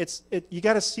 you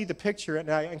got to see the picture, and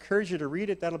I encourage you to read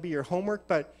it. That'll be your homework.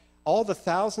 But all the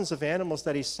thousands of animals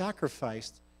that he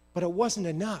sacrificed, but it wasn't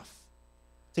enough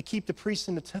to keep the priests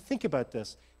in the temple. Think about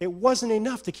this. It wasn't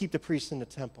enough to keep the priests in the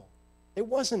temple. It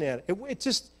wasn't it.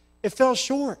 It fell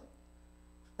short.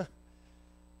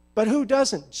 But who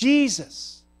doesn't?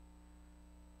 Jesus.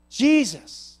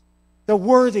 Jesus, the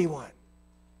worthy one.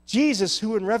 Jesus,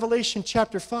 who in Revelation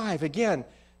chapter 5, again,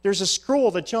 there's a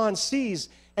scroll that John sees,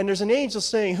 and there's an angel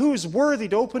saying, who's worthy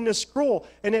to open this scroll?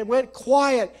 And it went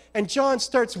quiet, and John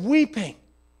starts weeping.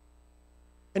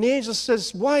 And the angel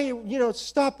says, why,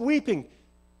 stop weeping.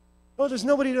 Oh, there's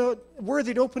nobody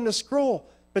worthy to open the scroll.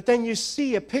 But then you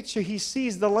see a picture. He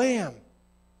sees the lamb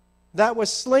that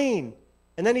was slain.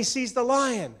 And then he sees the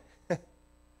lion.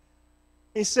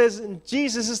 He says,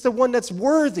 Jesus is the one that's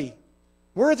worthy.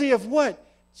 Worthy of what?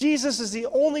 Jesus is the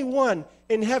only one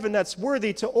in heaven that's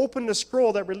worthy to open the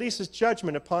scroll that releases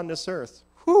judgment upon this earth.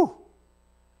 Whew.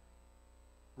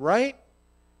 Right?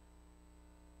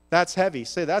 That's heavy.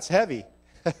 Say, that's heavy.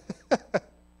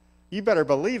 You better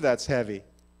believe that's heavy.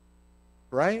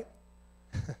 Right?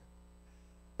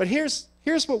 But here's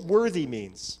what worthy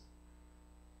means.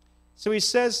 So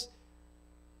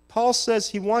Paul says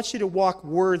he wants you to walk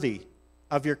worthy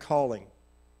of your calling.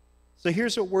 So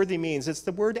here's what worthy means. It's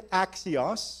the word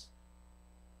axios.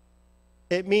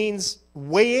 It means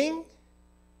weighing,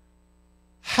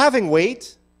 having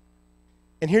weight,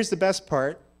 and here's the best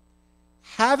part,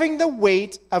 having the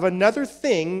weight of another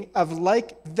thing of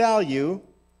like value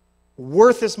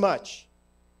worth as much.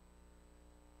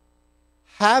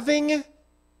 Having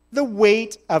the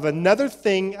weight of another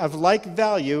thing of like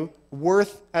value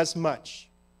worth as much.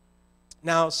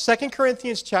 Now, 2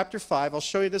 Corinthians chapter 5, I'll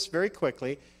show you this very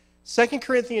quickly. 2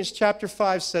 Corinthians chapter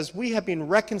 5 says, we have been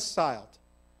reconciled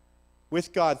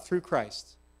with God through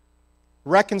Christ.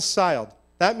 Reconciled.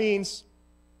 That means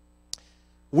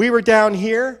we were down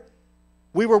here,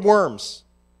 we were worms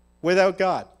without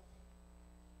God.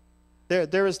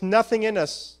 There is nothing in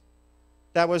us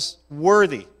that was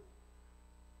worthy.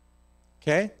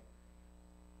 Okay?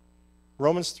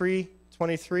 Romans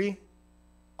 3:23,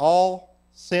 all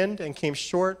sinned and came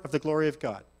short of the glory of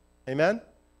God. Amen?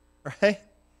 Right?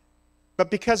 But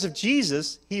because of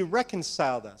Jesus, he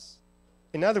reconciled us.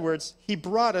 In other words, he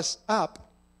brought us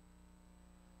up,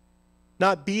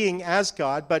 not being as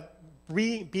God, but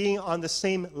being on the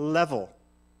same level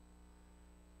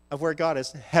of where God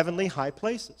is, heavenly high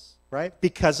places, right?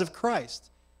 Because of Christ.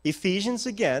 Ephesians,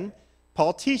 again,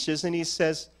 Paul teaches, and he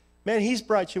says, man, he's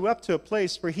brought you up to a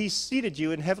place where he's seated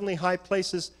you in heavenly high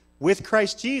places with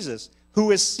Christ Jesus,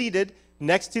 who is seated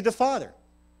next to the Father,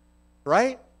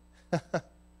 right?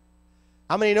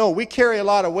 How many know we carry a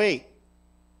lot of weight?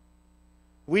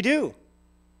 We do.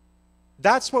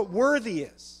 That's what worthy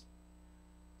is.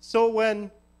 So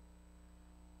when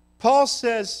Paul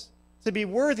says to be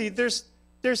worthy, there's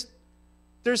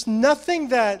nothing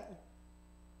that,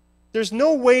 there's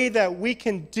no way that we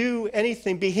can do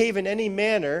anything, behave in any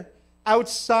manner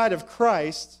outside of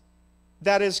Christ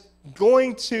that is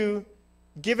going to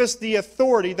give us the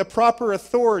authority, the proper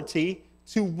authority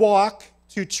to walk,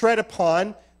 to tread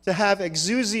upon, to have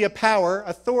exousia power,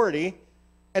 authority,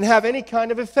 and have any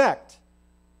kind of effect.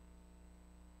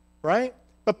 Right?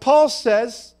 But Paul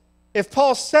says, if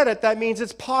Paul said it, that means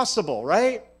it's possible,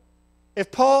 right? If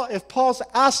Paul's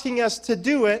asking us to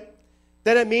do it,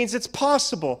 then it means it's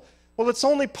possible. Well, it's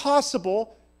only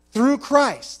possible through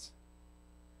Christ.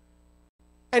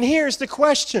 And here's the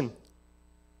question.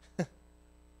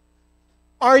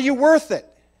 Are you worth it?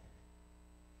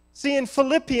 See, in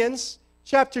Philippians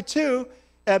chapter 2,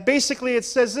 basically it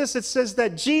says this. It says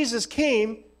that Jesus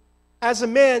came as a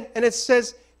man, and it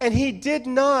says, and he did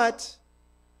not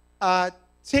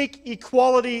take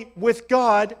equality with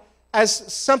God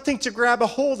as something to grab a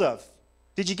hold of.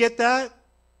 Did you get that?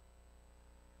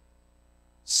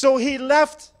 So he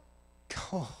left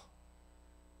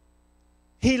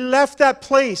that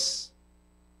place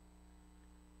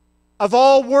of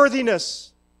all worthiness,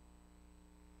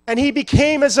 and he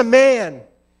became as a man,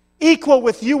 equal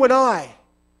with you and I.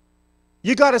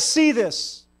 You got to see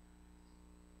this.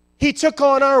 He took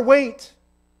on our weight,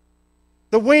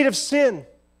 the weight of sin,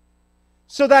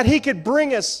 so that he could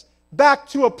bring us back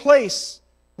to a place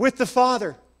with the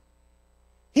Father.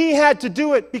 He had to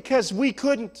do it because we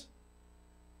couldn't.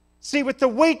 See, with the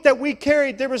weight that we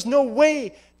carried, there was no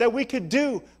way that we could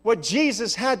do what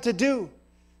Jesus had to do.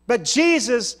 But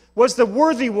Jesus was the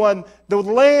worthy one, the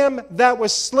lamb that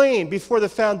was slain before the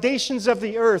foundations of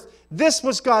the earth. This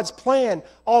was God's plan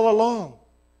all along.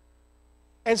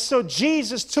 And so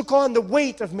Jesus took on the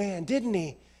weight of man, didn't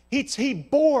he? He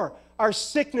bore our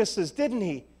sicknesses, didn't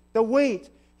he? The weight.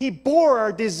 He bore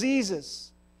our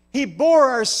diseases. He bore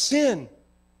our sin.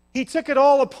 He took it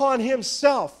all upon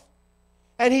himself.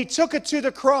 And he took it to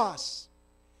the cross.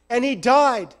 And he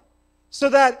died so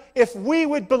that if we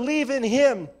would believe in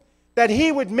him, that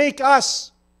he would make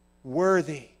us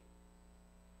worthy.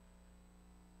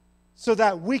 So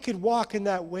that we could walk in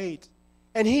that weight.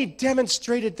 And he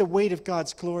demonstrated the weight of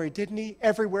God's glory, didn't he?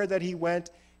 Everywhere that he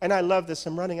went. And I love this.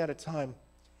 I'm running out of time.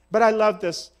 But I love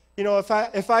this. You know, if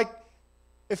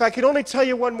I could only tell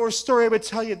you one more story, I would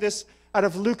tell you this out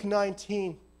of Luke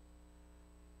 19.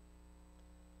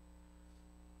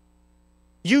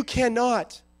 You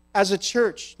cannot, as a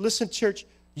church, listen, church,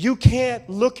 you can't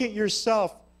look at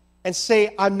yourself and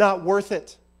say, I'm not worth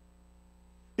it.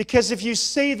 Because if you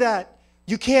say that,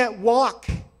 you can't walk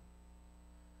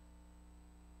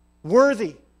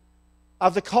worthy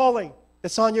of the calling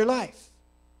that's on your life.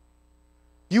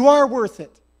 You are worth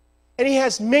it. And he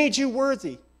has made you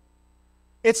worthy.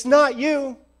 It's not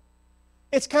you.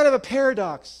 It's kind of a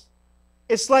paradox.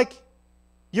 It's like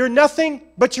you're nothing,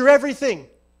 but you're everything.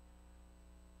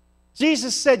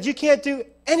 Jesus said, you can't do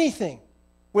anything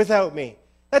without me.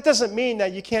 That doesn't mean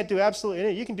that you can't do absolutely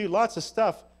anything. You can do lots of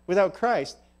stuff without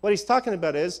Christ. What he's talking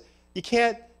about is you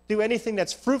can't do anything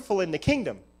that's fruitful in the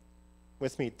kingdom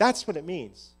with me. That's what it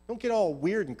means. Don't get all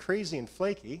weird and crazy and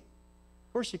flaky.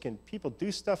 Of course you can. People do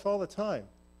stuff all the time.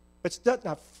 But it's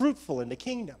not fruitful in the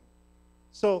kingdom.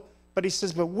 So, but he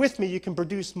says, but with me you can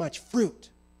produce much fruit.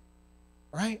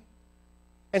 Right?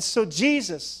 And so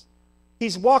Jesus,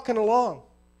 he's walking along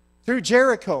through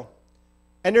Jericho.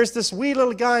 And there's this wee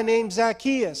little guy named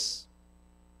Zacchaeus.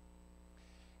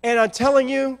 And I'm telling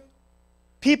you,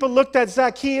 people looked at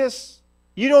Zacchaeus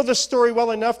You know the story well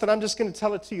enough that I'm just going to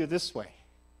tell it to you this way.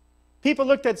 People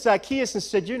looked at Zacchaeus and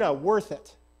said, you're not worth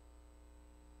it.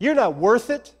 You're not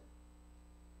worth it.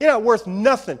 You're not worth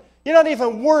nothing. You're not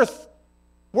even worth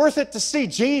it to see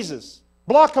Jesus.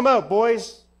 Block him out,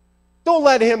 boys. Don't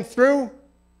let him through.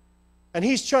 And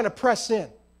he's trying to press in.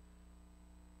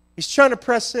 He's trying to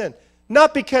press in.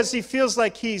 Not because he feels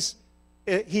like he's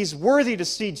worthy to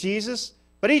see Jesus,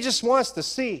 but he just wants to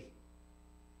see.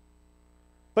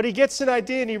 But he gets an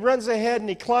idea and he runs ahead and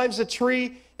he climbs a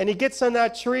tree and he gets on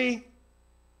that tree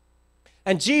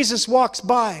and Jesus walks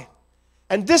by.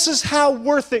 And this is how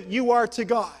worth it you are to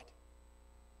God.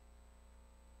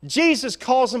 Jesus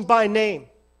calls him by name.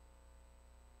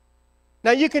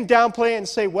 Now you can downplay it and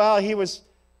say, well, he was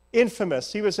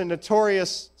infamous. He was a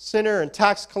notorious sinner and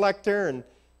tax collector and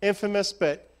infamous,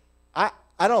 but I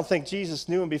don't think Jesus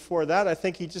knew him before that. I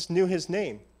think he just knew his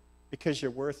name because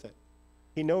you're worth it.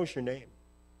 He knows your name.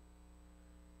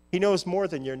 He knows more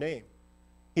than your name.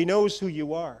 He knows who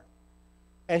you are.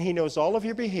 And he knows all of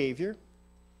your behavior.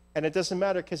 And it doesn't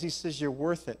matter because he says you're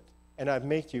worth it. And I've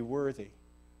made you worthy.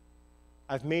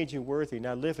 I've made you worthy.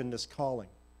 Now live in this calling.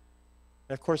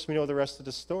 And of course we know the rest of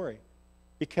the story.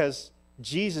 Because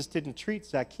Jesus didn't treat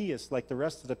Zacchaeus like the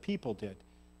rest of the people did.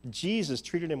 Jesus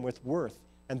treated him with worth.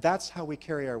 And that's how we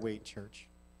carry our weight, church.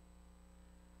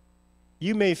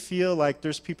 You may feel like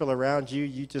there's people around you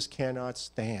you just cannot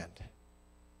stand.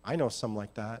 I know some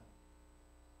like that.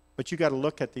 But you got to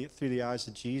look at through the eyes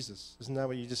of Jesus. Isn't that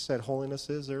what you just said holiness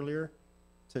is earlier?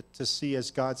 To see as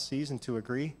God sees and to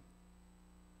agree?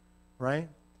 Right?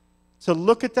 To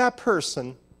look at that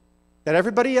person that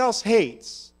everybody else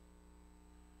hates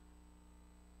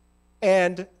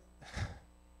and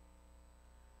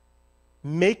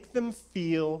make them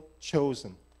feel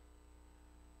chosen.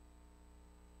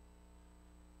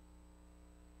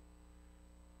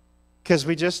 Because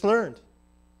we just learned.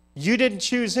 You didn't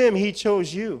choose him, he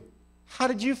chose you. How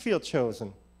did you feel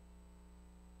chosen?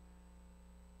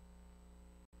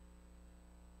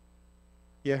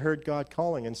 You heard God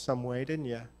calling in some way, didn't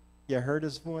you? You heard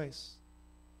his voice.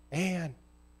 Ann,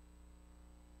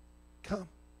 come.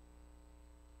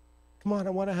 Come on, I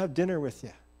want to have dinner with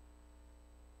you.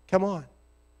 Come on.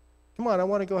 Come on, I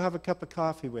want to go have a cup of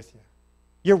coffee with you.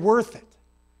 You're worth it.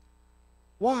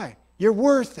 Why? You're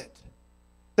worth it.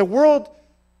 The world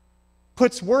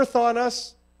puts worth on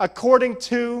us according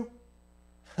to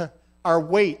our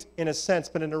weight, in a sense,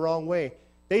 but in the wrong way.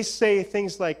 They say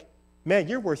things like, man,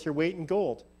 you're worth your weight in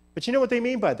gold. But you know what they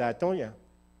mean by that, don't you?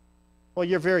 Well,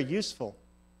 you're very useful.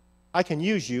 I can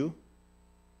use you.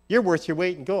 You're worth your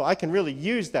weight in gold. I can really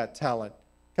use that talent.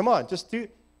 Come on, just do.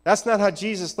 That's not how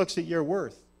Jesus looks at your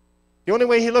worth. The only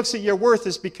way he looks at your worth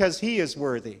is because he is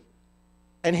worthy.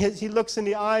 And he looks in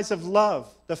the eyes of love,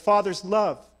 the Father's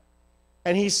love.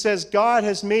 And he says, God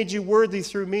has made you worthy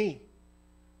through me.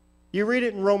 You read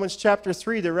it in Romans chapter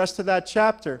 3, the rest of that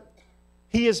chapter.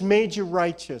 He has made you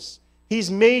righteous.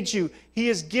 He's made you. He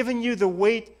has given you the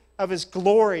weight of his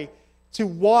glory to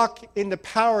walk in the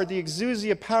power, the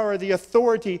exousia power, the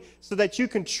authority, so that you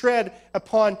can tread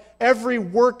upon every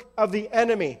work of the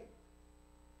enemy.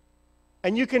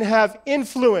 And you can have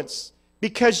influence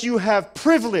because you have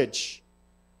privilege.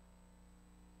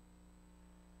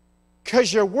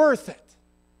 Because you're worth it.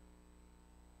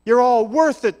 You're all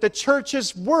worth it. The church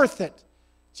is worth it.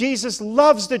 Jesus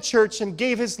loves the church and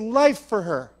gave his life for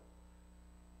her.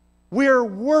 We're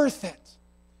worth it.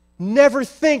 Never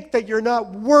think that you're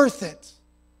not worth it,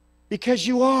 because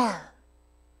you are.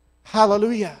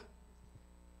 Hallelujah.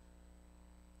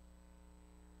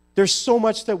 There's so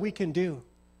much that we can do.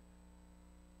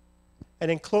 And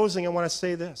in closing, I want to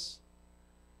say this.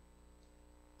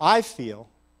 I feel,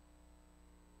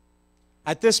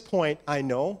 at this point, I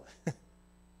know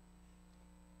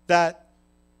that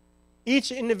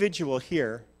each individual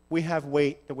here, we have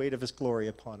weight, the weight of his glory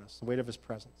upon us, the weight of his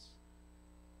presence.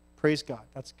 Praise God.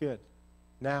 That's good.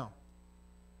 Now,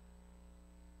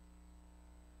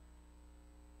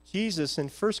 Jesus, in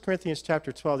 1 Corinthians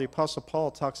chapter 12, the Apostle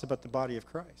Paul talks about the body of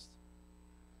Christ.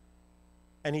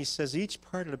 And he says each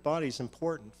part of the body is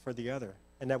important for the other,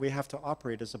 and that we have to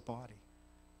operate as a body.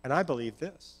 And I believe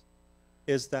this,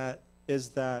 is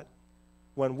that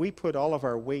when we put all of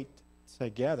our weight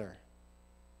together,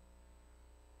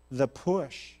 the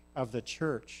push of the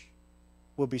church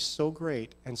will be so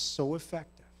great and so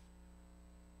effective.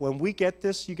 When we get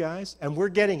this, you guys, and we're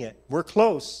getting it, we're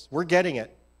close, we're getting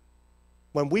it.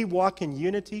 When we walk in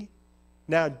unity,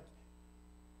 now,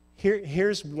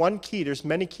 here's one key. There's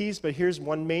many keys, but here's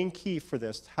one main key for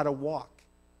this, how to walk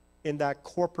in that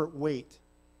corporate weight.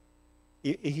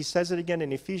 He says it again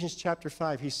in Ephesians chapter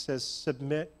 5. He says,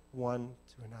 submit one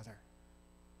to another.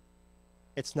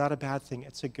 It's not a bad thing.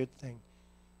 It's a good thing.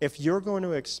 If you're going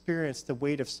to experience the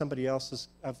weight of somebody else's,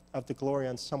 of the glory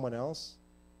on someone else,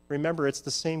 remember it's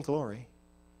the same glory.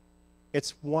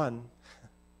 It's one.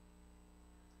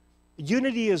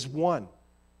 Unity is one.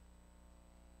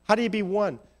 How do you be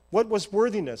one? What was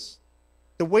worthiness?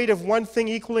 The weight of one thing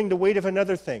equaling the weight of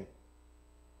another thing.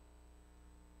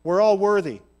 We're all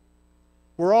worthy.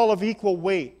 We're all of equal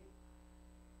weight.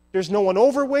 There's no one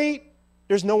overweight.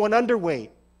 There's no one underweight.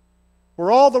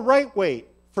 We're all the right weight,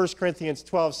 1 Corinthians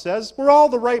 12 says. We're all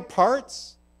the right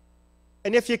parts.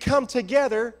 And if you come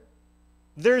together,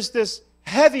 there's this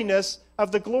heaviness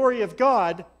of the glory of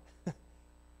God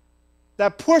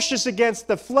that pushes against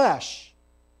the flesh.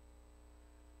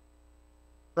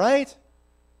 Right?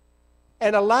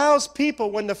 And allows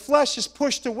people, when the flesh is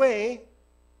pushed away,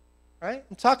 right?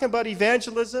 I'm talking about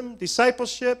evangelism,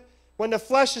 discipleship. When the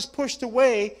flesh is pushed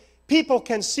away, people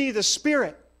can see the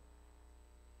Spirit.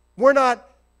 We're not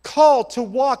called to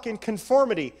walk in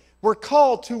conformity. We're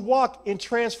called to walk in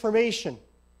transformation.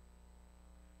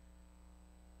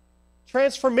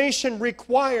 Transformation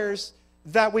requires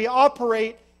that we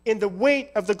operate in the weight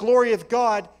of the glory of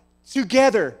God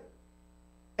together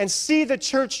and see the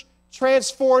church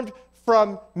transformed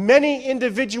from many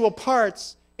individual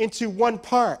parts into one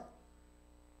part.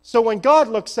 So when God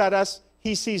looks at us,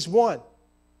 he sees one.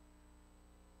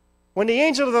 When the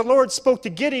angel of the Lord spoke to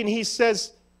Gideon, he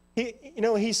says,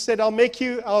 he said, I'll make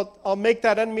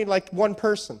that enemy like one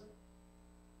person.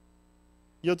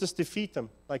 You'll just defeat them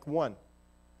like one.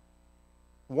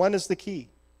 One is the key.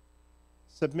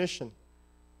 Submission.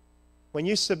 When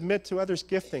you submit to others'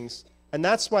 giftings, and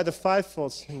that's why the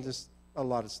fivefold, and there's a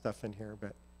lot of stuff in here,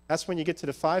 but that's when you get to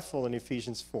the fivefold in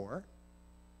Ephesians 4.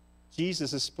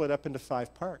 Jesus is split up into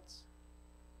 5 parts.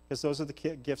 Because those are the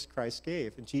gifts Christ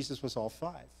gave, and Jesus was all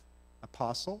 5.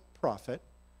 Apostle, prophet,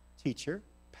 teacher,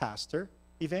 pastor,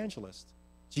 evangelist.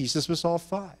 Jesus was all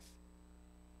 5.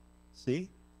 See?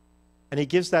 And he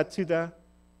gives that to the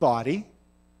body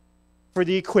for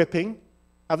the equipping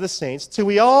of the saints till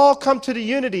we all come to the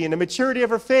unity and the maturity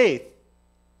of our faith.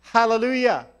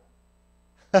 Hallelujah.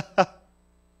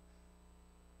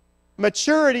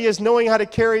 Maturity is knowing how to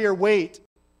carry your weight.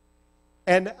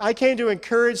 And I came to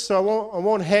encourage, so I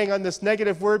won't hang on this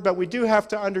negative word, but we do have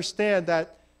to understand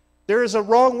that there is a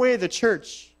wrong way the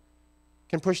church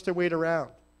can push their weight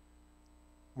around.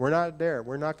 We're not there.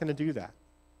 We're not going to do that.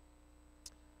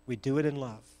 We do it in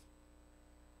love.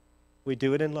 We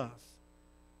do it in love.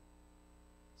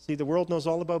 See, the world knows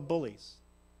all about bullies.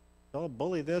 They'll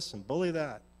bully this and bully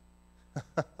that.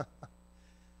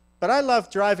 But I love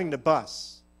driving the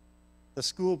bus, the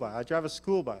school bus. I drive a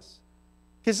school bus.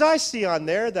 Because I see on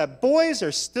there that boys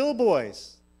are still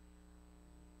boys.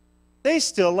 They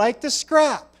still like to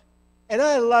scrap. And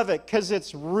I love it because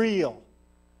it's real.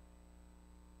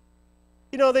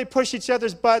 You know, they push each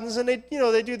other's buttons and they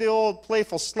do the old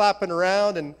playful slapping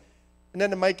around and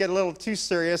then it might get a little too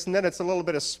serious and then it's a little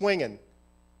bit of swinging.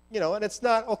 You know, and it's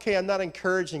not, okay, I'm not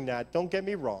encouraging that. Don't get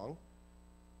me wrong.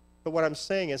 But what I'm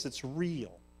saying is it's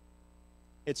real.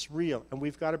 It's real, and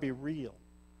we've got to be real.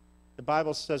 The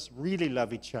Bible says really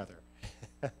love each other.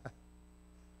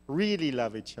 Really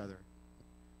love each other.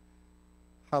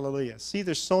 Hallelujah. See,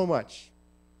 there's so much.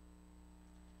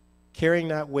 Carrying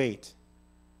that weight.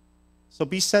 So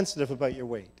be sensitive about your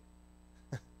weight.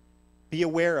 Be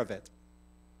aware of it.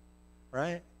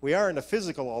 Right? We are in the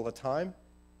physical all the time.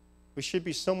 We should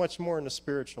be so much more in the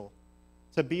spiritual.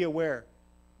 To be aware.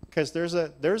 Because there's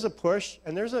a push,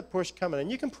 and there's a push coming.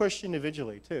 And you can push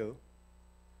individually too.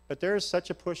 But there is such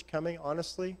a push coming,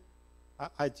 honestly.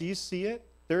 Do you see it?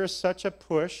 There is such a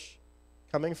push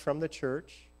coming from the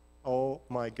church. Oh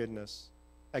my goodness.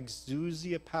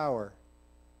 Exousia power.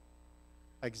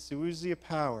 Exousia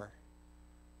power.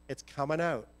 It's coming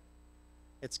out.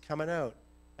 It's coming out.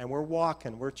 And we're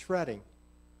walking, we're treading.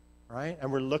 Right?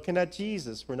 And we're looking at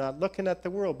Jesus. We're not looking at the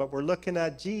world, but we're looking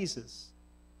at Jesus.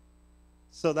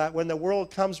 So that when the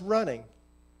world comes running,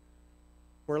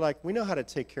 we're like, we know how to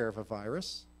take care of a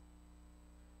virus.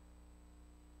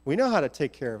 We know how to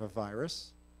take care of a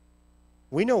virus.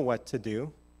 We know what to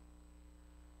do.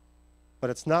 But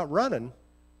it's not running.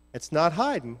 It's not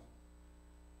hiding.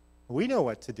 We know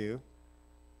what to do.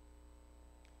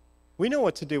 We know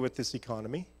what to do with this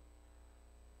economy.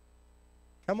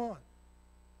 Come on.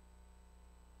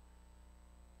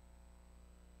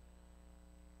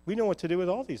 We know what to do with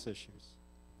all these issues.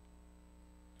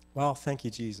 Well, thank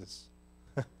you, Jesus.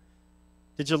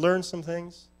 Did you learn some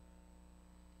things?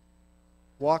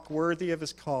 Walk worthy of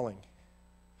his calling.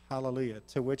 Hallelujah,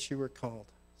 to which you were called.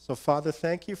 So, Father,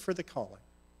 thank you for the calling.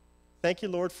 Thank you,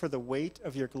 Lord, for the weight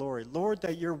of your glory. Lord,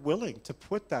 that you're willing to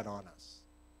put that on us.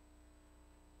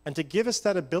 and to give us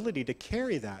that ability to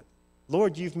carry that.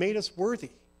 Lord, you've made us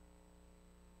worthy.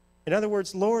 In other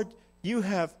words, Lord, you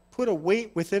have put a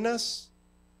weight within us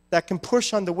that can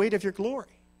push on the weight of your glory.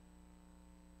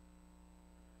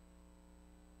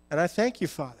 And I thank you,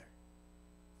 Father,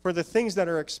 for the things that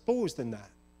are exposed in that,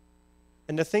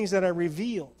 and the things that are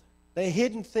revealed, the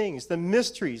hidden things, the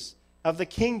mysteries of the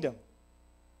kingdom.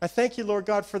 I thank you, Lord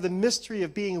God, for the mystery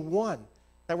of being one,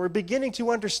 that we're beginning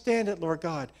to understand it, Lord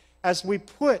God, as we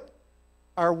put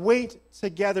our weight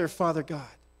together, Father God,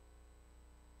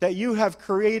 that you have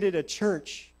created a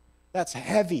church that's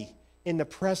heavy in the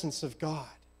presence of God.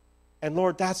 And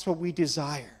Lord, that's what we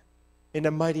desire. In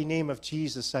the mighty name of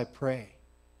Jesus, I pray.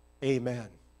 Amen.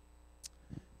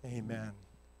 Amen.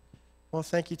 Well,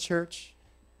 thank you, church.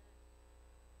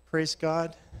 Praise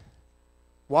God.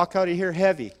 Walk out of here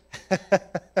heavy.